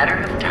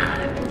matter of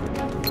time.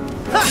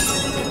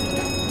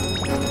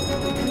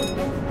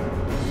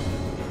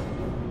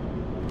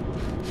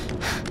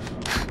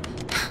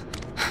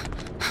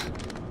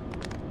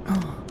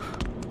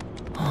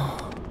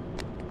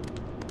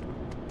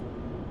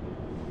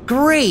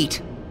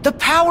 Great! The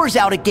power's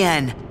out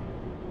again!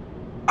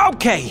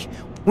 Okay,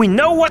 we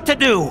know what to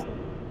do.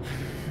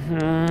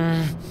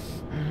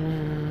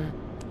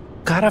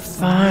 Gotta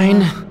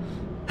find...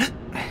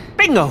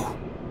 Bingo!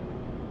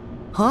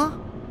 Huh?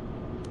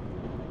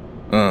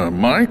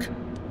 Mike?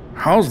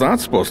 How's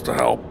that supposed to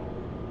help?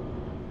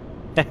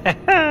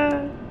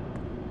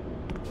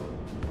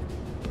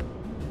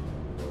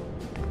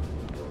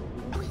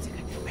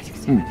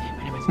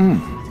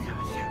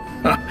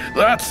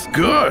 That's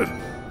good.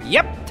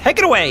 Yep, take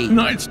it away.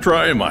 Nice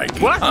try, Mike.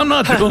 What? I'm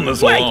not doing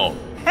this Wait. alone.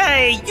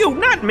 Hey, you,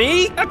 not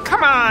me.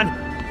 Come on.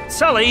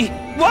 Sully.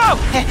 Whoa.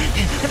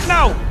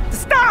 No,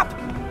 stop.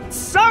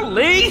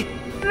 Sully.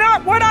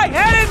 Not what I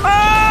had in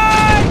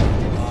mind.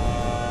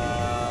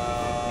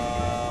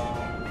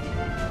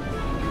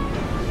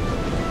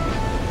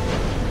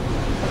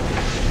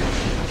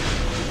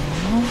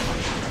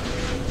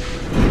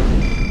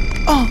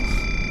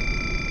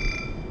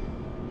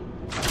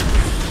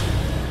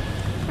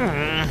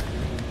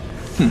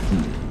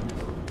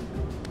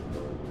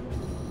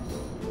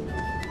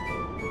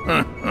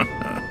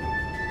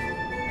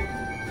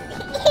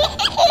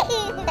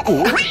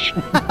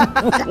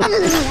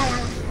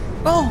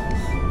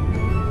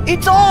 Oh,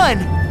 it's on!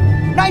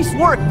 Nice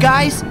work,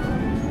 guys!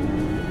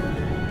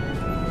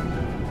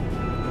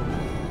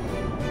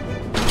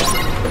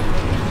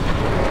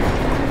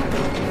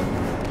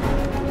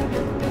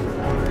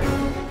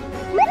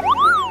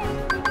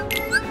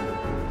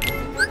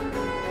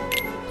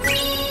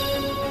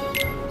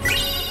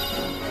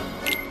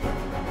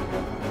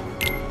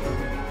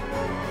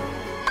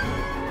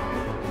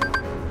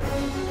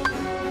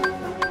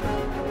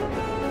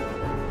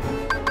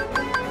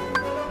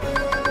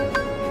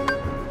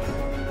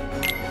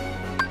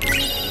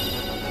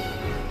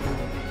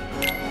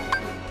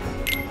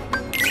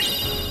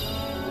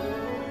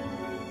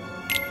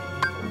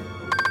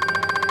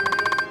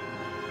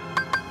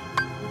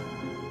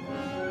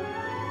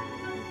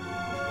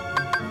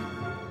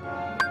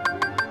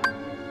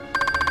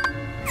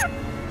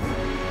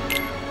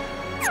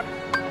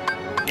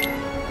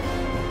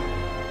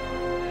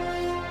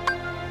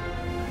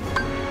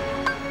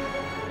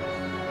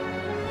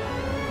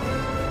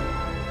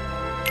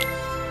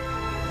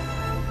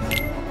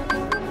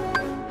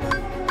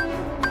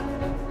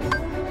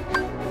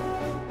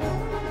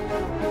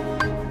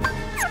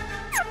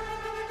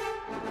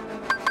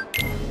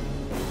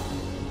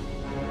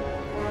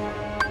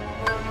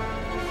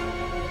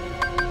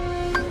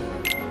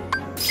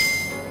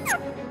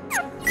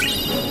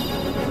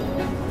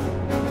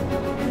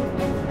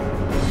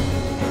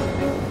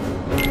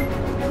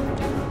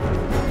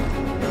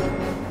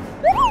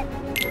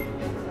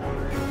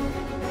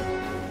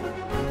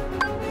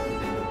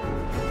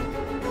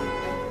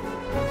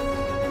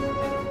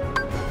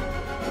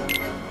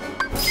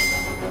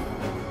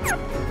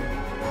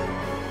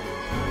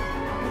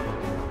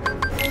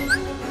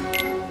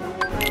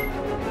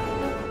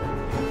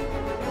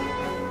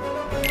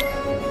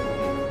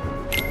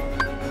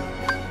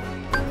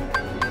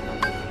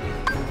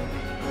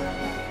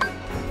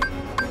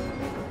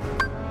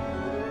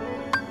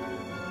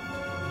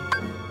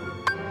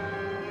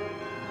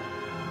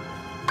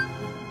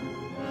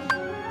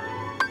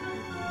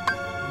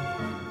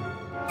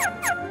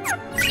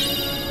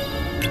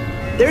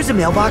 There's a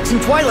mailbox in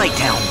Twilight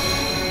Town.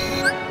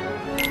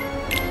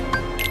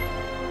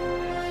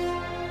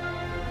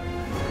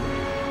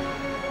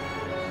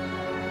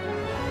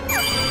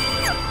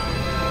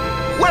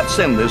 Let's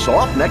send this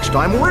off next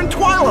time we're in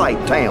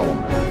Twilight Town.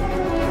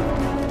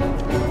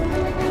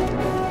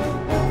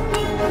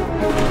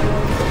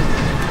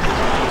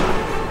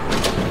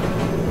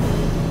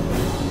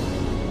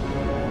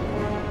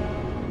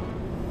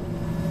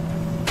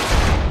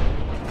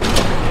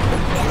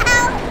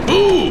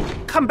 Ooh!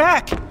 Come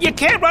back! You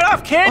can't run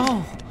off, kid!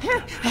 Oh.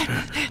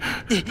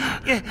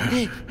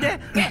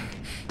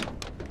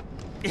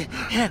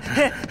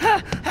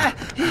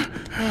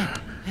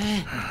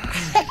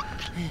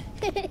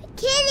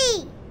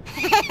 Kitty!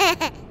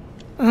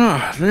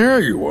 Ah, there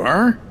you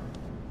are.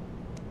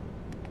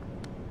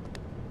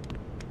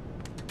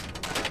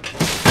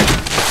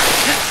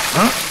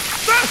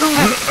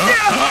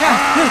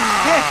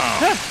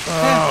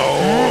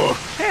 Oh,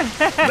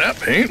 that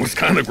paint was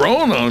kind of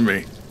growing on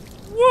me.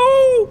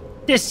 Woo!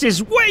 This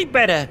is way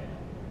better!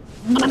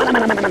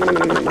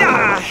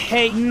 Ah,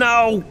 hey,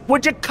 no!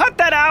 Would you cut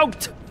that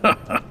out?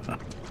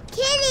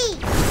 Kitty!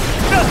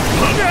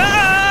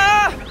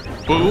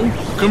 Boo,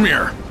 come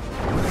here.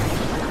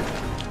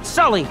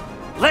 Sully,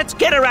 let's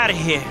get her out of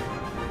here.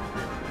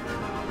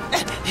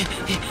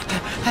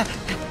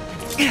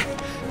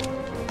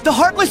 The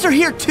Heartless are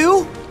here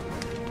too?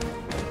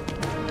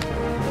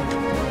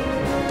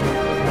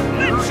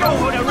 Let's show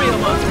who the real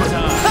monsters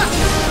are.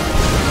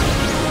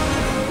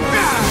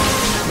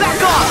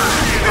 Back off!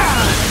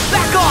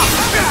 Back off!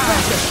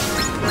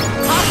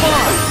 Hop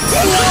on!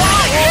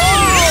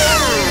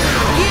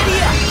 Giddy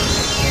up!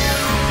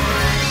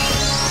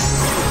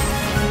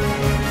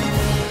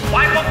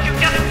 Why won't you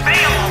just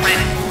fail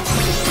already?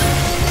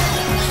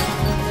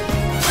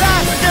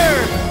 Faster!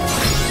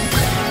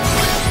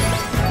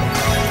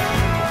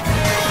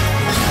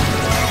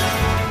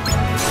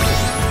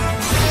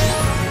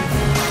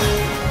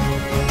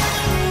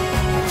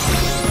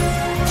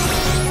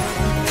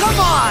 Come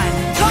on!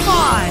 Come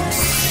on!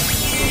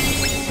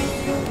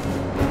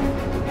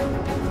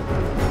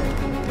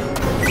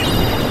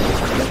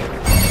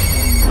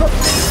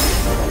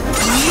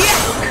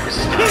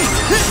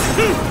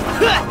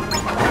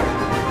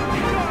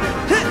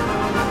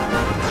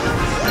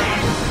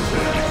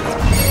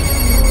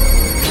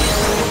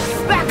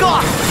 Back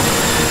off!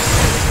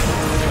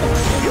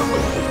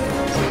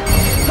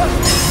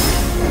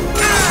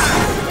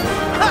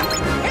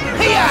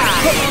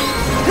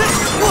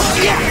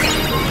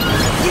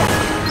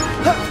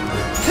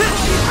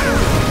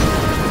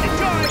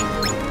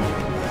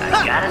 I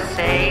gotta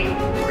say,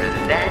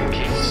 revenge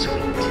is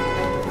sweet.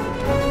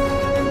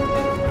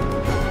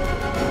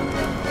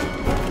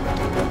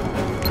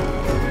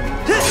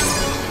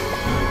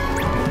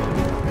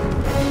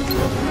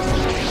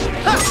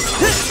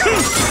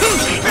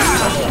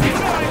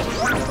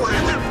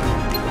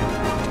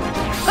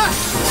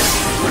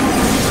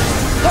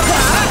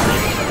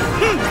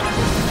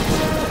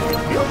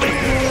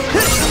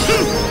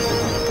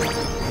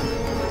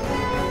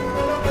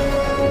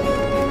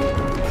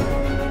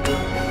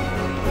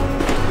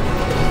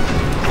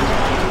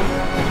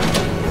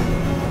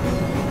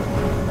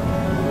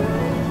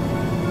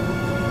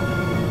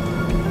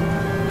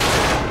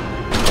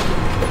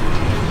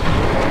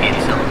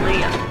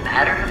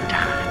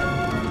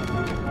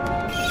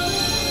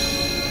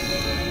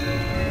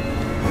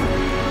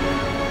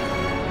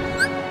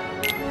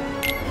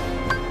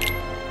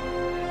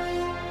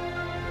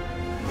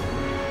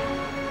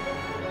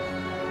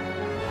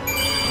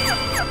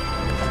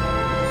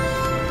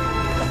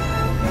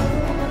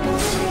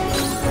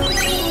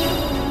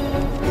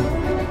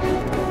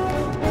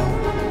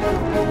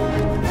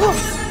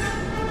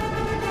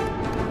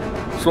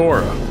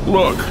 Sora,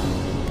 look.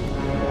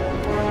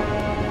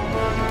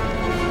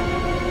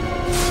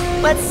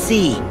 Let's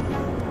see.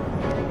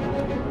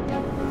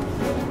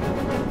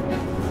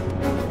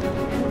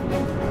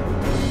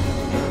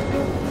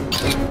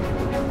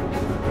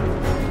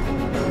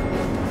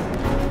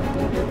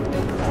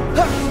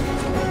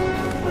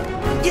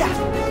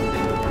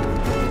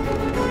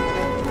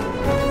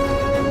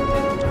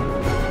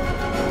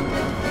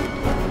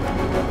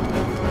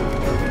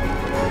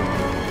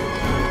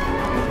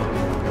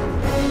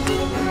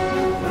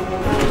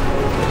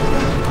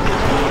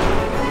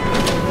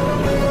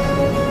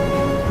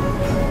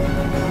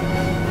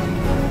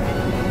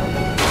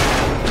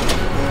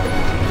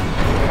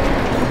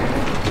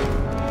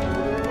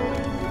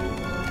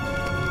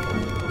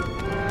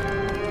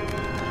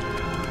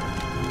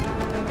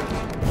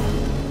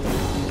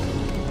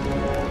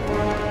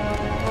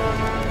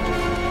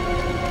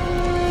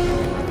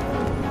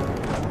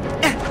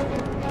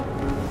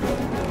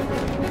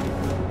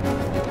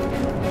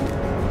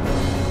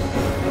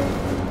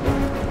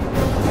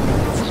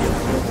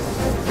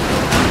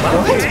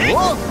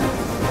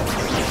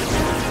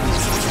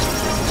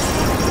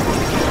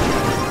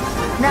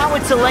 Now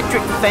it's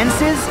electric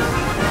fences?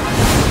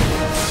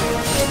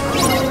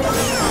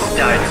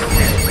 Start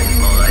simply,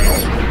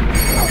 boys.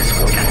 This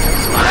one's got some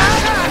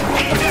spine.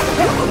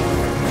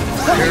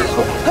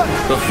 Careful.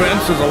 The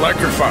fence is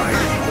electrified.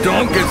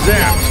 Don't get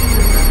zapped.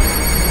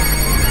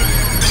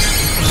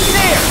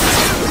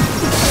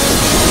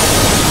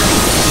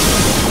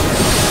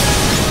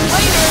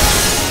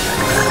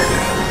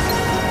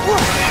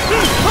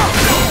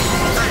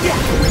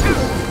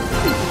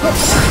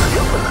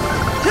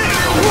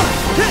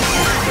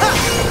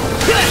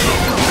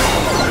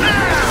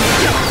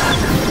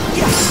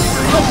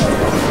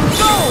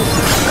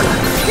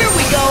 Here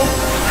we go!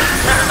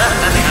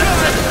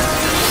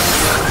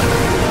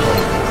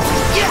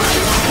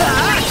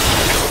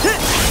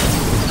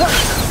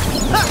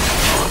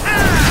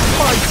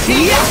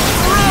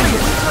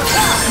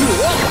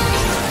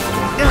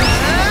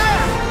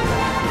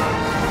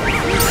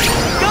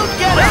 Go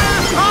get it!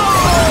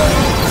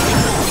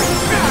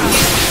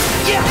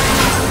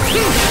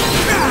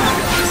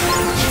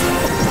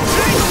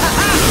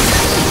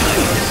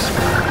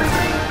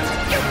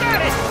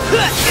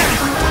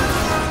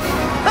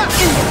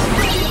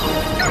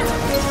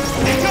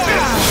 You got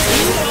it!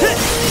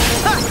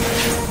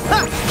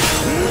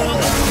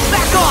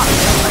 Back off!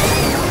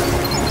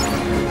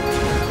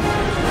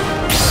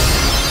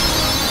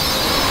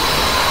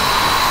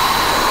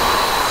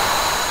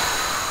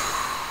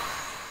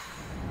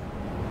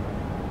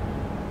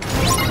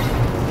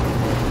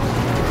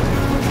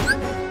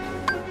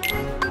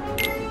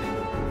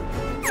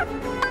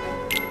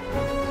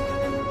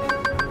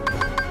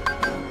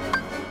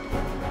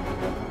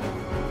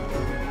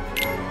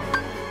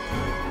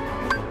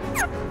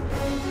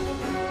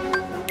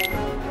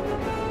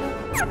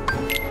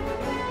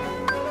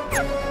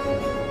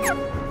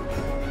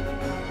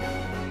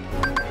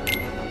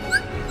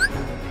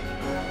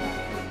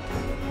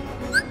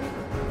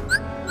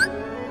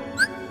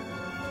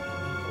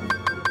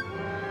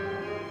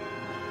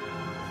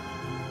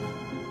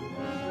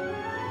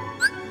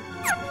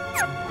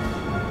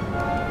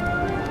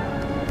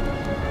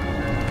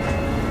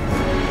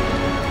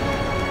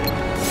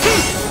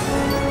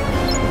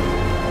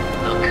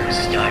 Look who's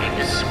starting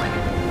to swim.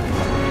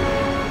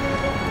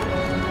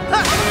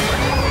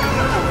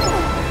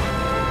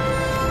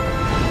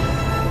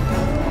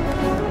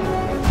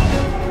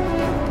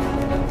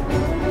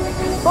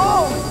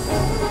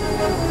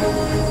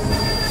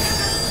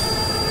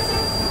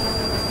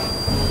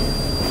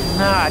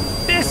 Not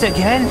this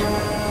again.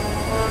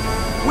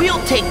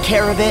 We'll take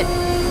care of it.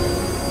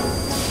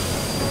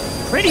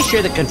 Pretty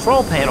sure the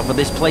control panel for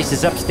this place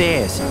is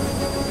upstairs.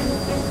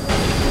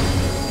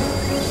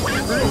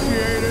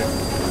 Appreciate it.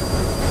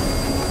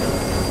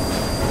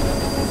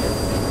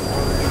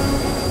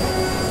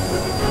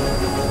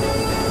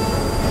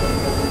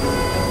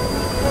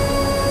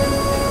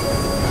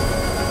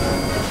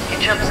 You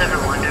chumps ever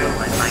wonder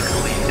what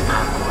microwaved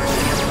popcorn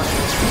feels like?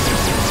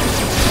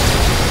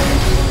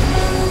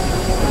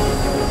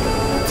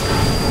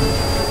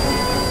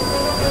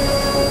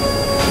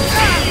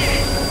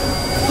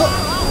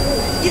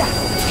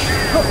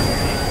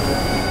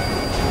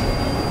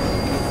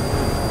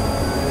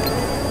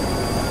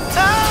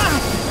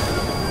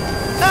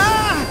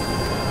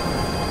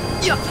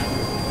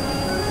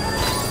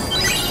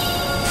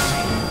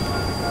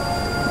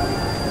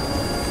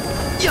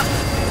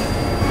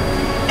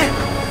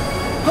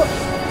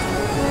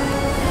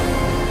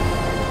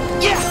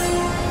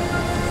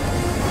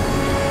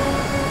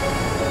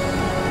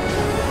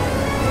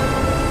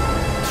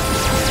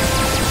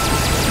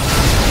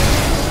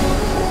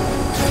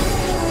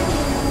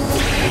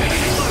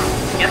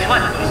 Guess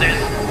what, losers?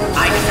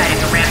 I decided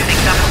to ramp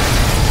things up.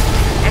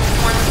 Next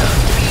one's a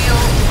real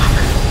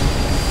whopper.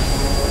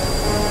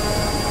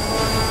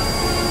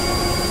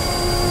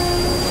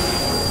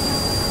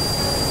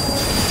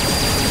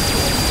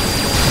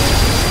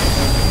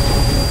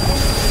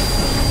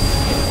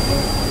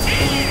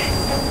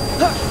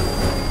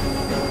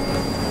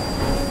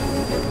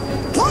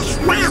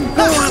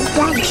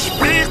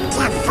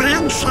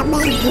 some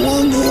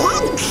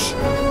ingredients.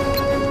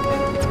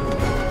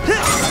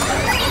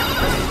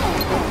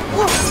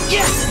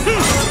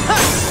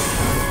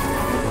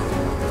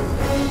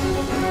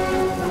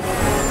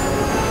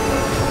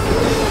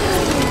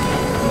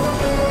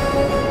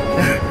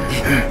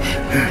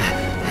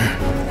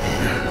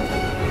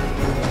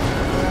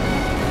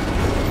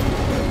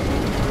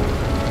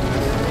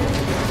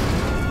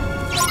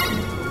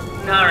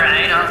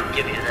 Alright, I'll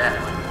give you that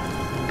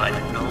one. But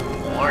no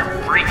more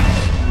freaks.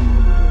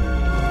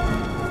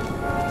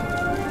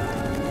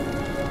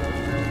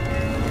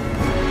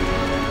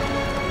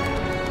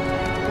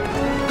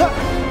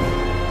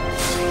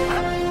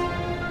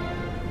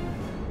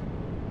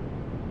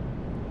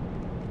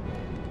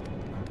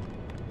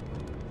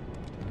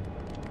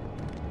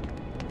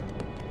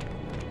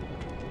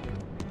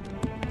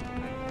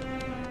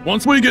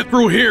 Once we get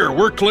through here,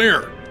 we're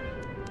clear.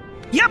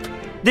 Yep,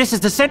 this is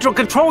the central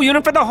control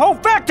unit for the whole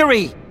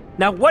factory.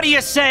 Now what do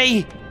you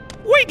say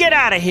we get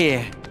out of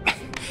here?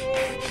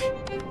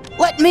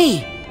 Let me.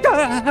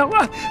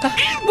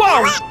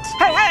 Whoa!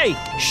 Hey,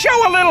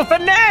 show a little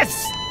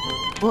finesse!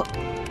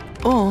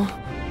 Oh.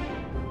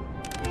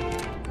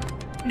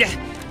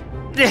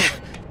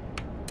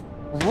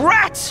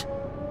 Rats!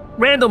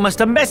 Randall must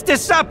have messed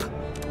this up.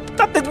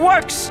 Nothing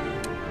works.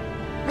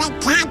 We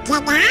can't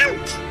get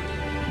out.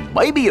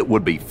 Maybe it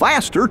would be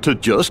faster to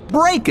just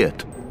break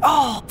it.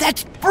 Oh,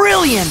 that's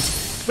brilliant.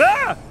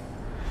 Ah!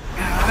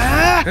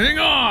 Hang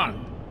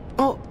on.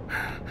 Oh.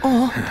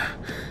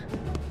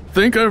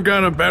 Think I've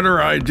got a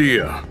better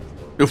idea.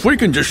 If we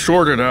can just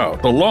short it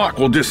out, the lock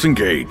will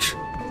disengage.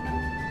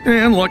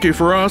 And lucky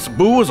for us,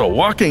 Boo is a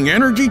walking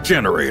energy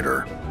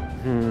generator.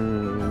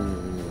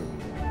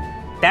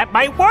 That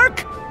might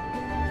work.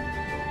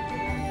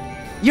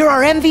 You're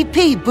our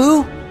MVP,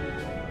 Boo.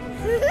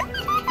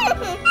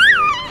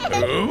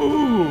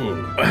 Ooh.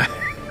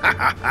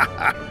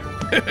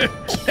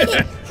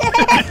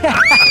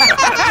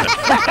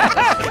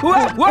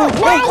 Whoa!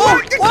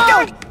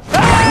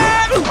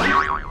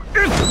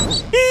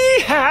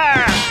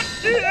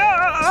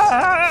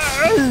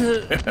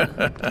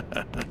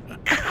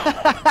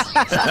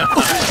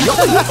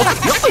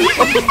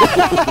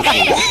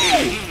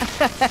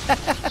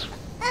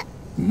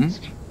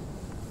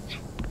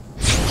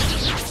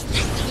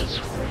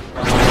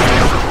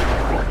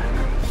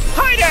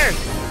 Hider!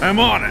 I'm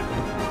on it.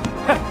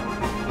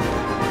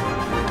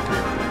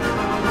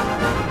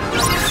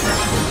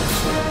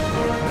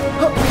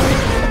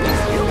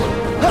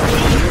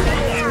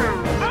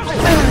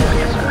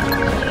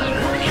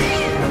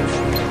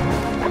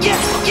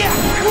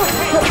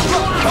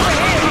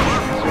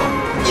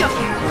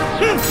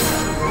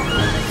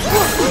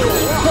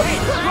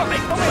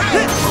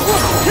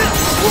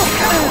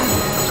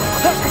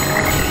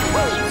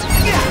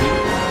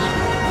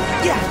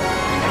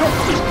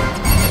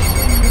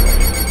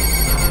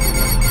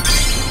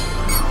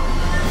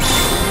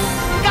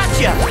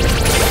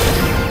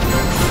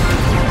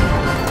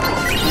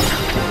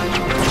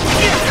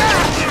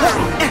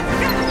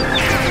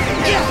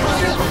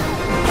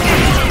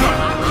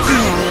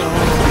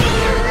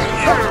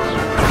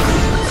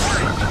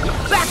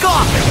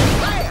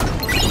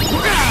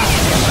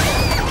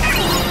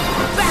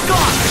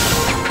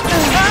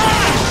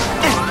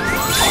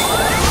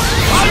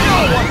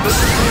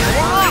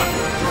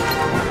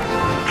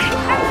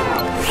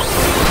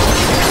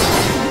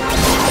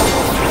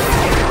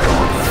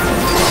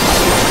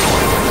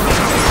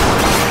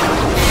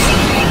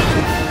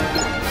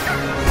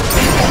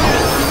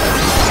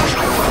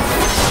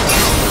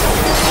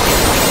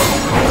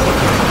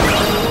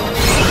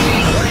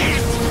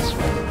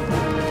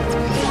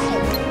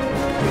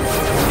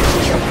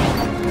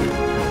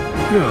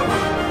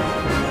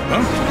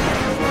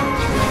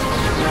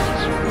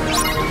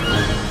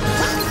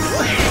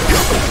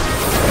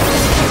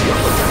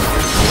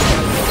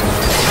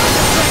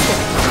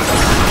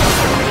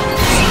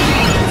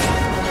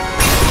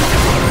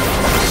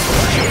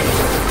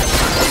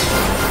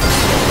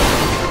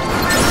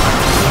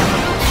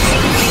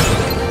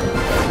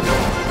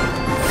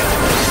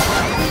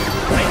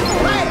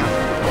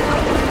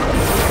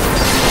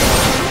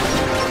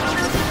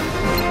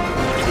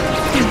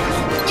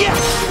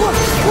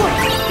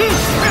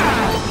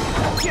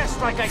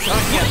 Just like I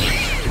taught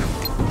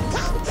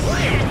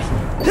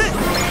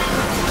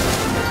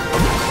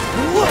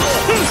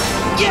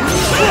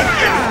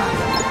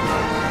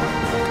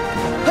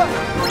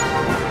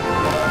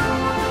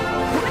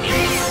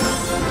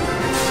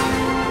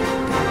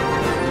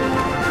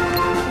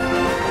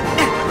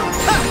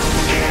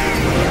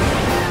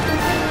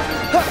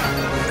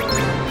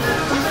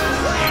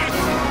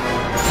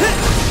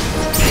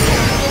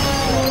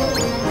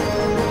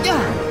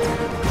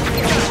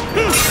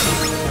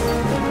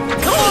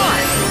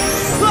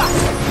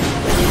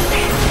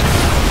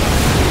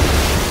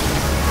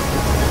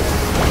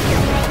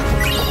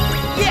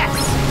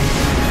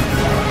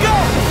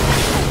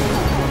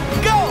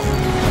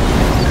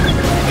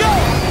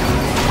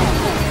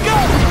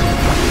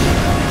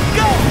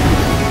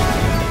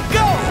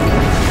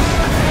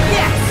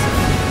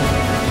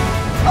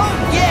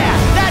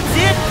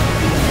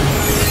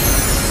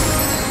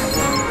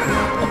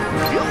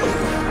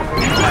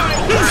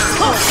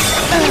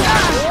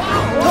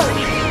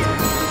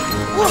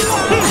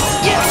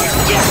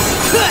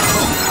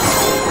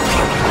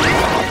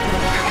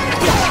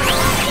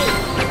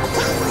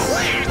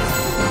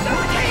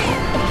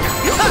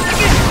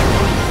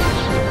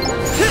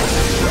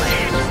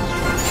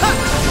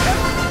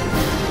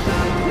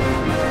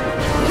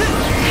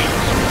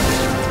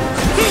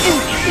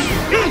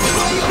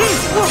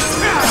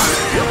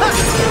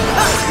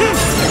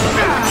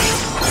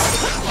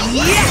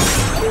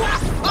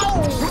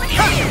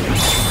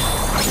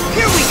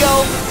Here we go!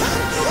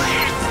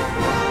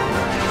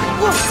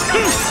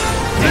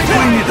 Think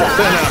we need to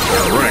thin out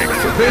the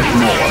ranks a bit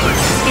more.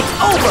 It's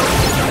over!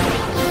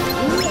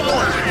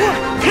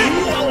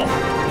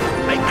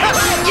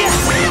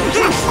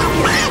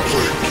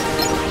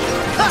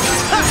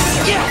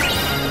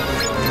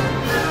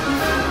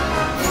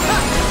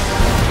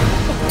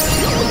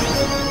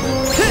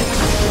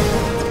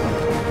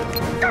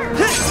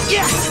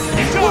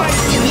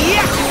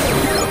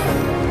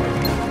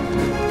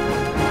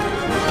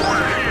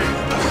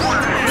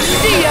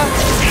 See ya!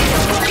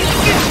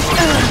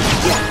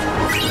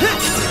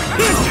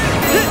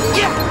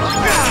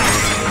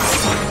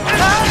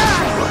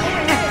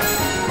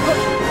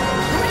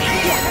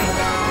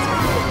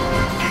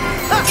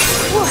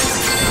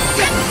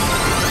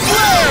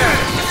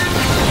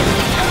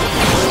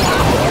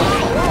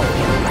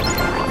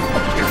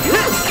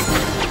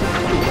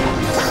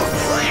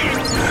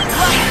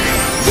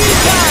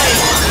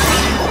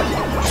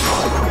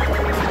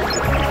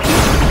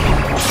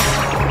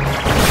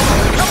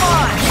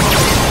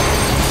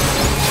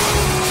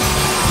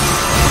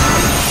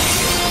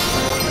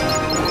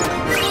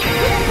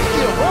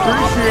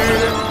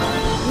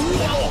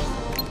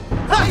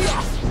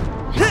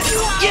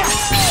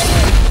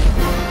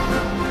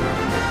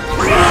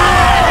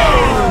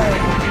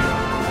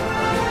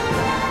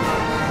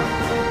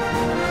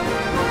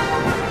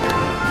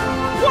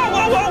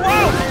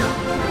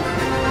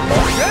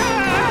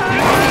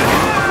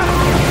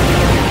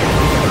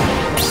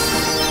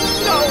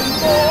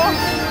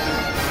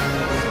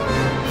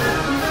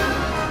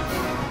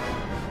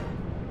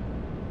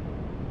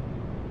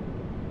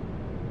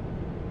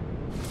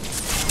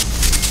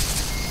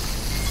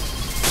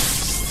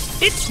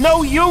 It's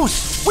no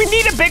use! We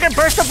need a bigger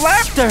burst of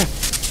laughter!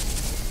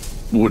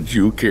 Would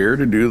you care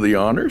to do the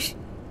honors?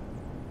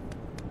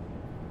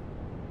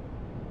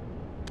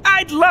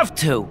 I'd love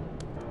to!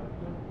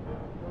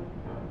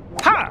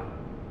 Ha!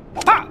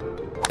 Pa!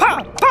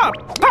 Pa!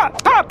 Pa! Pa! Pa!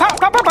 Pa! Pa!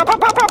 Pa! Pa! Pa!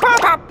 Pa! Pa!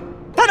 Pa!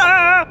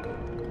 Ta-da!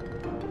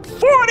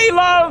 40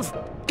 love!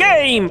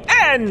 Game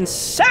and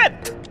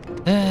set!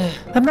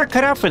 I'm not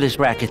cut out for this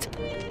racket.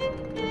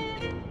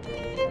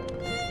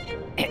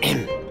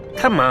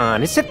 Come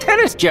on, it's a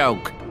tennis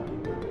joke.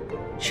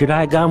 Should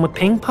I have gone with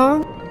ping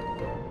pong?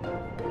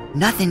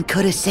 Nothing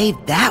could have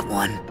saved that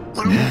one.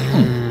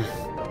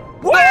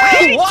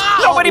 Wait!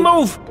 Nobody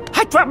move!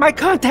 I dropped my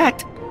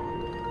contact!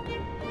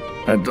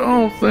 I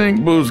don't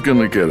think Boo's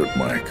gonna get it,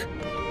 Mike.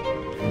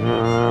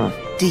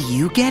 Do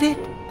you get it?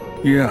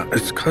 Yeah,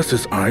 it's 'cause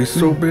his eye's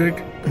so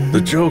big.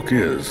 The joke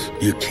is,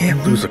 you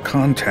can't lose a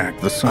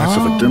contact the size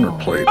of a dinner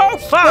plate. Oh,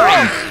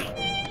 fine!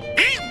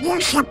 Aren't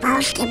you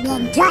supposed to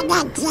be good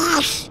at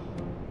this?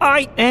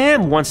 I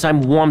am once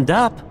I'm warmed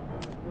up.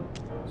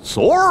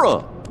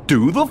 Sora,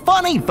 do the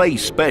funny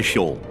face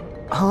special.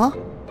 Huh?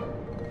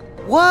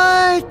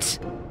 What?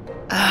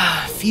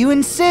 If you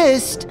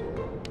insist.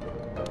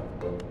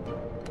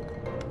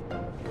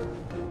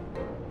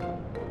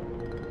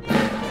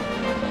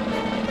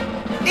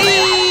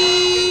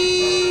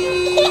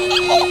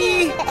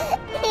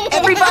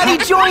 Everybody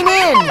join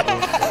in!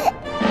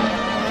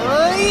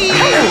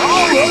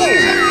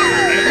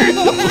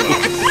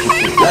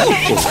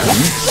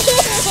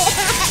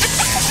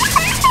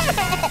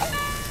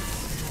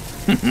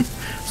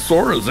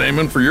 Sora's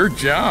aiming for your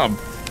job.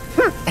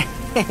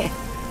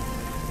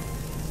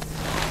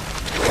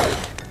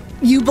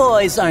 You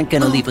boys aren't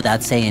gonna leave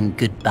without saying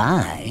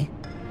goodbye.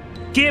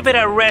 Give it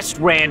a rest,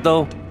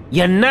 Randall.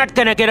 You're not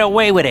gonna get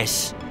away with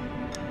this.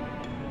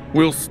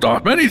 We'll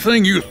stop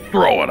anything you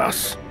throw at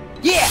us.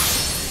 Yeah!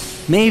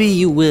 Maybe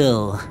you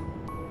will.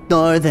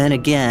 Or then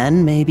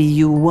again, maybe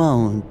you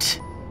won't.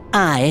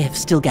 I have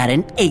still got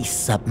an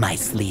ace up my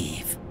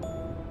sleeve.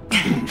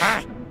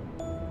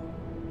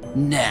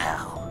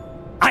 Now,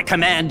 I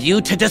command you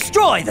to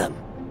destroy them!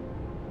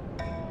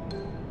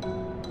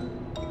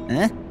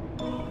 Huh?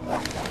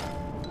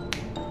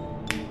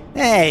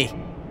 Hey,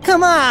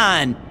 come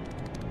on!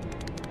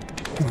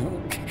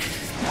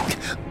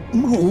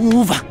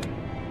 Move!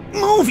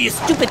 Move, you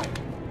stupid...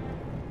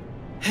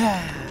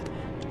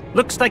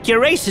 Looks like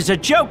your ace is a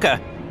joker.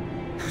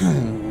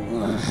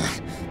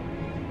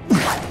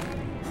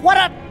 What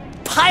a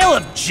pile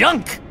of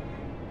junk!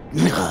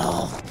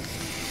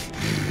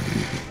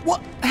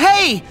 What?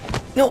 Hey!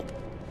 No.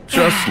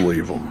 Just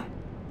leave him.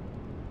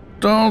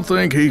 Don't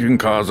think he can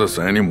cause us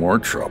any more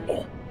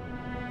trouble.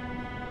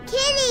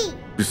 Kitty!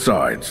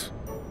 Besides,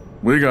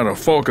 we gotta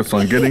focus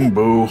on getting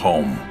Boo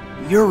home.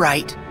 You're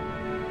right.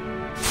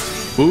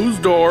 Boo's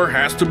door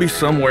has to be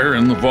somewhere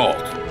in the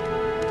vault.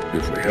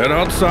 If we head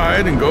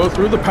outside and go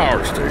through the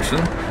power station,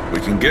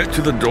 we can get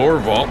to the door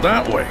vault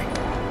that way.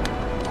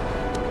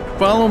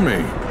 Follow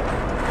me.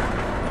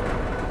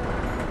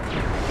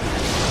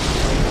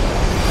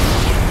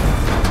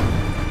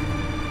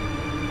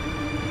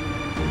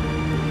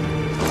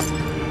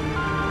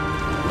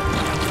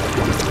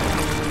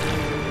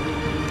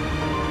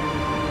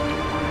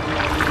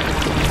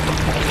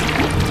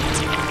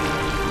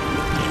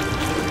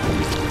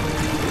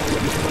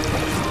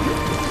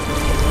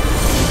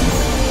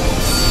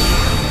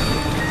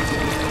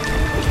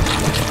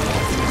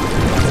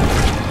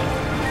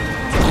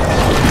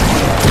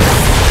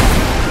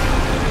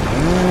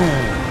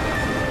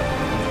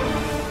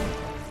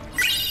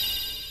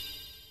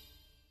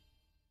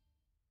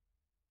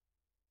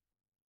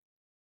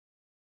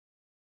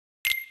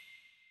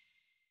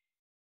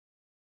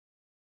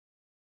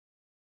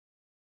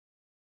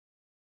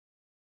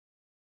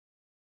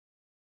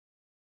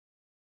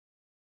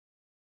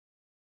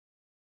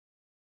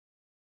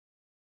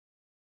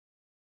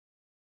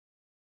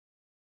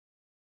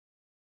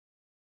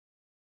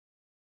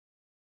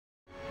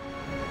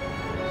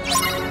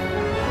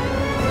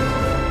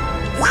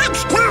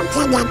 Let's go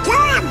to the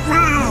door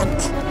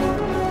vault.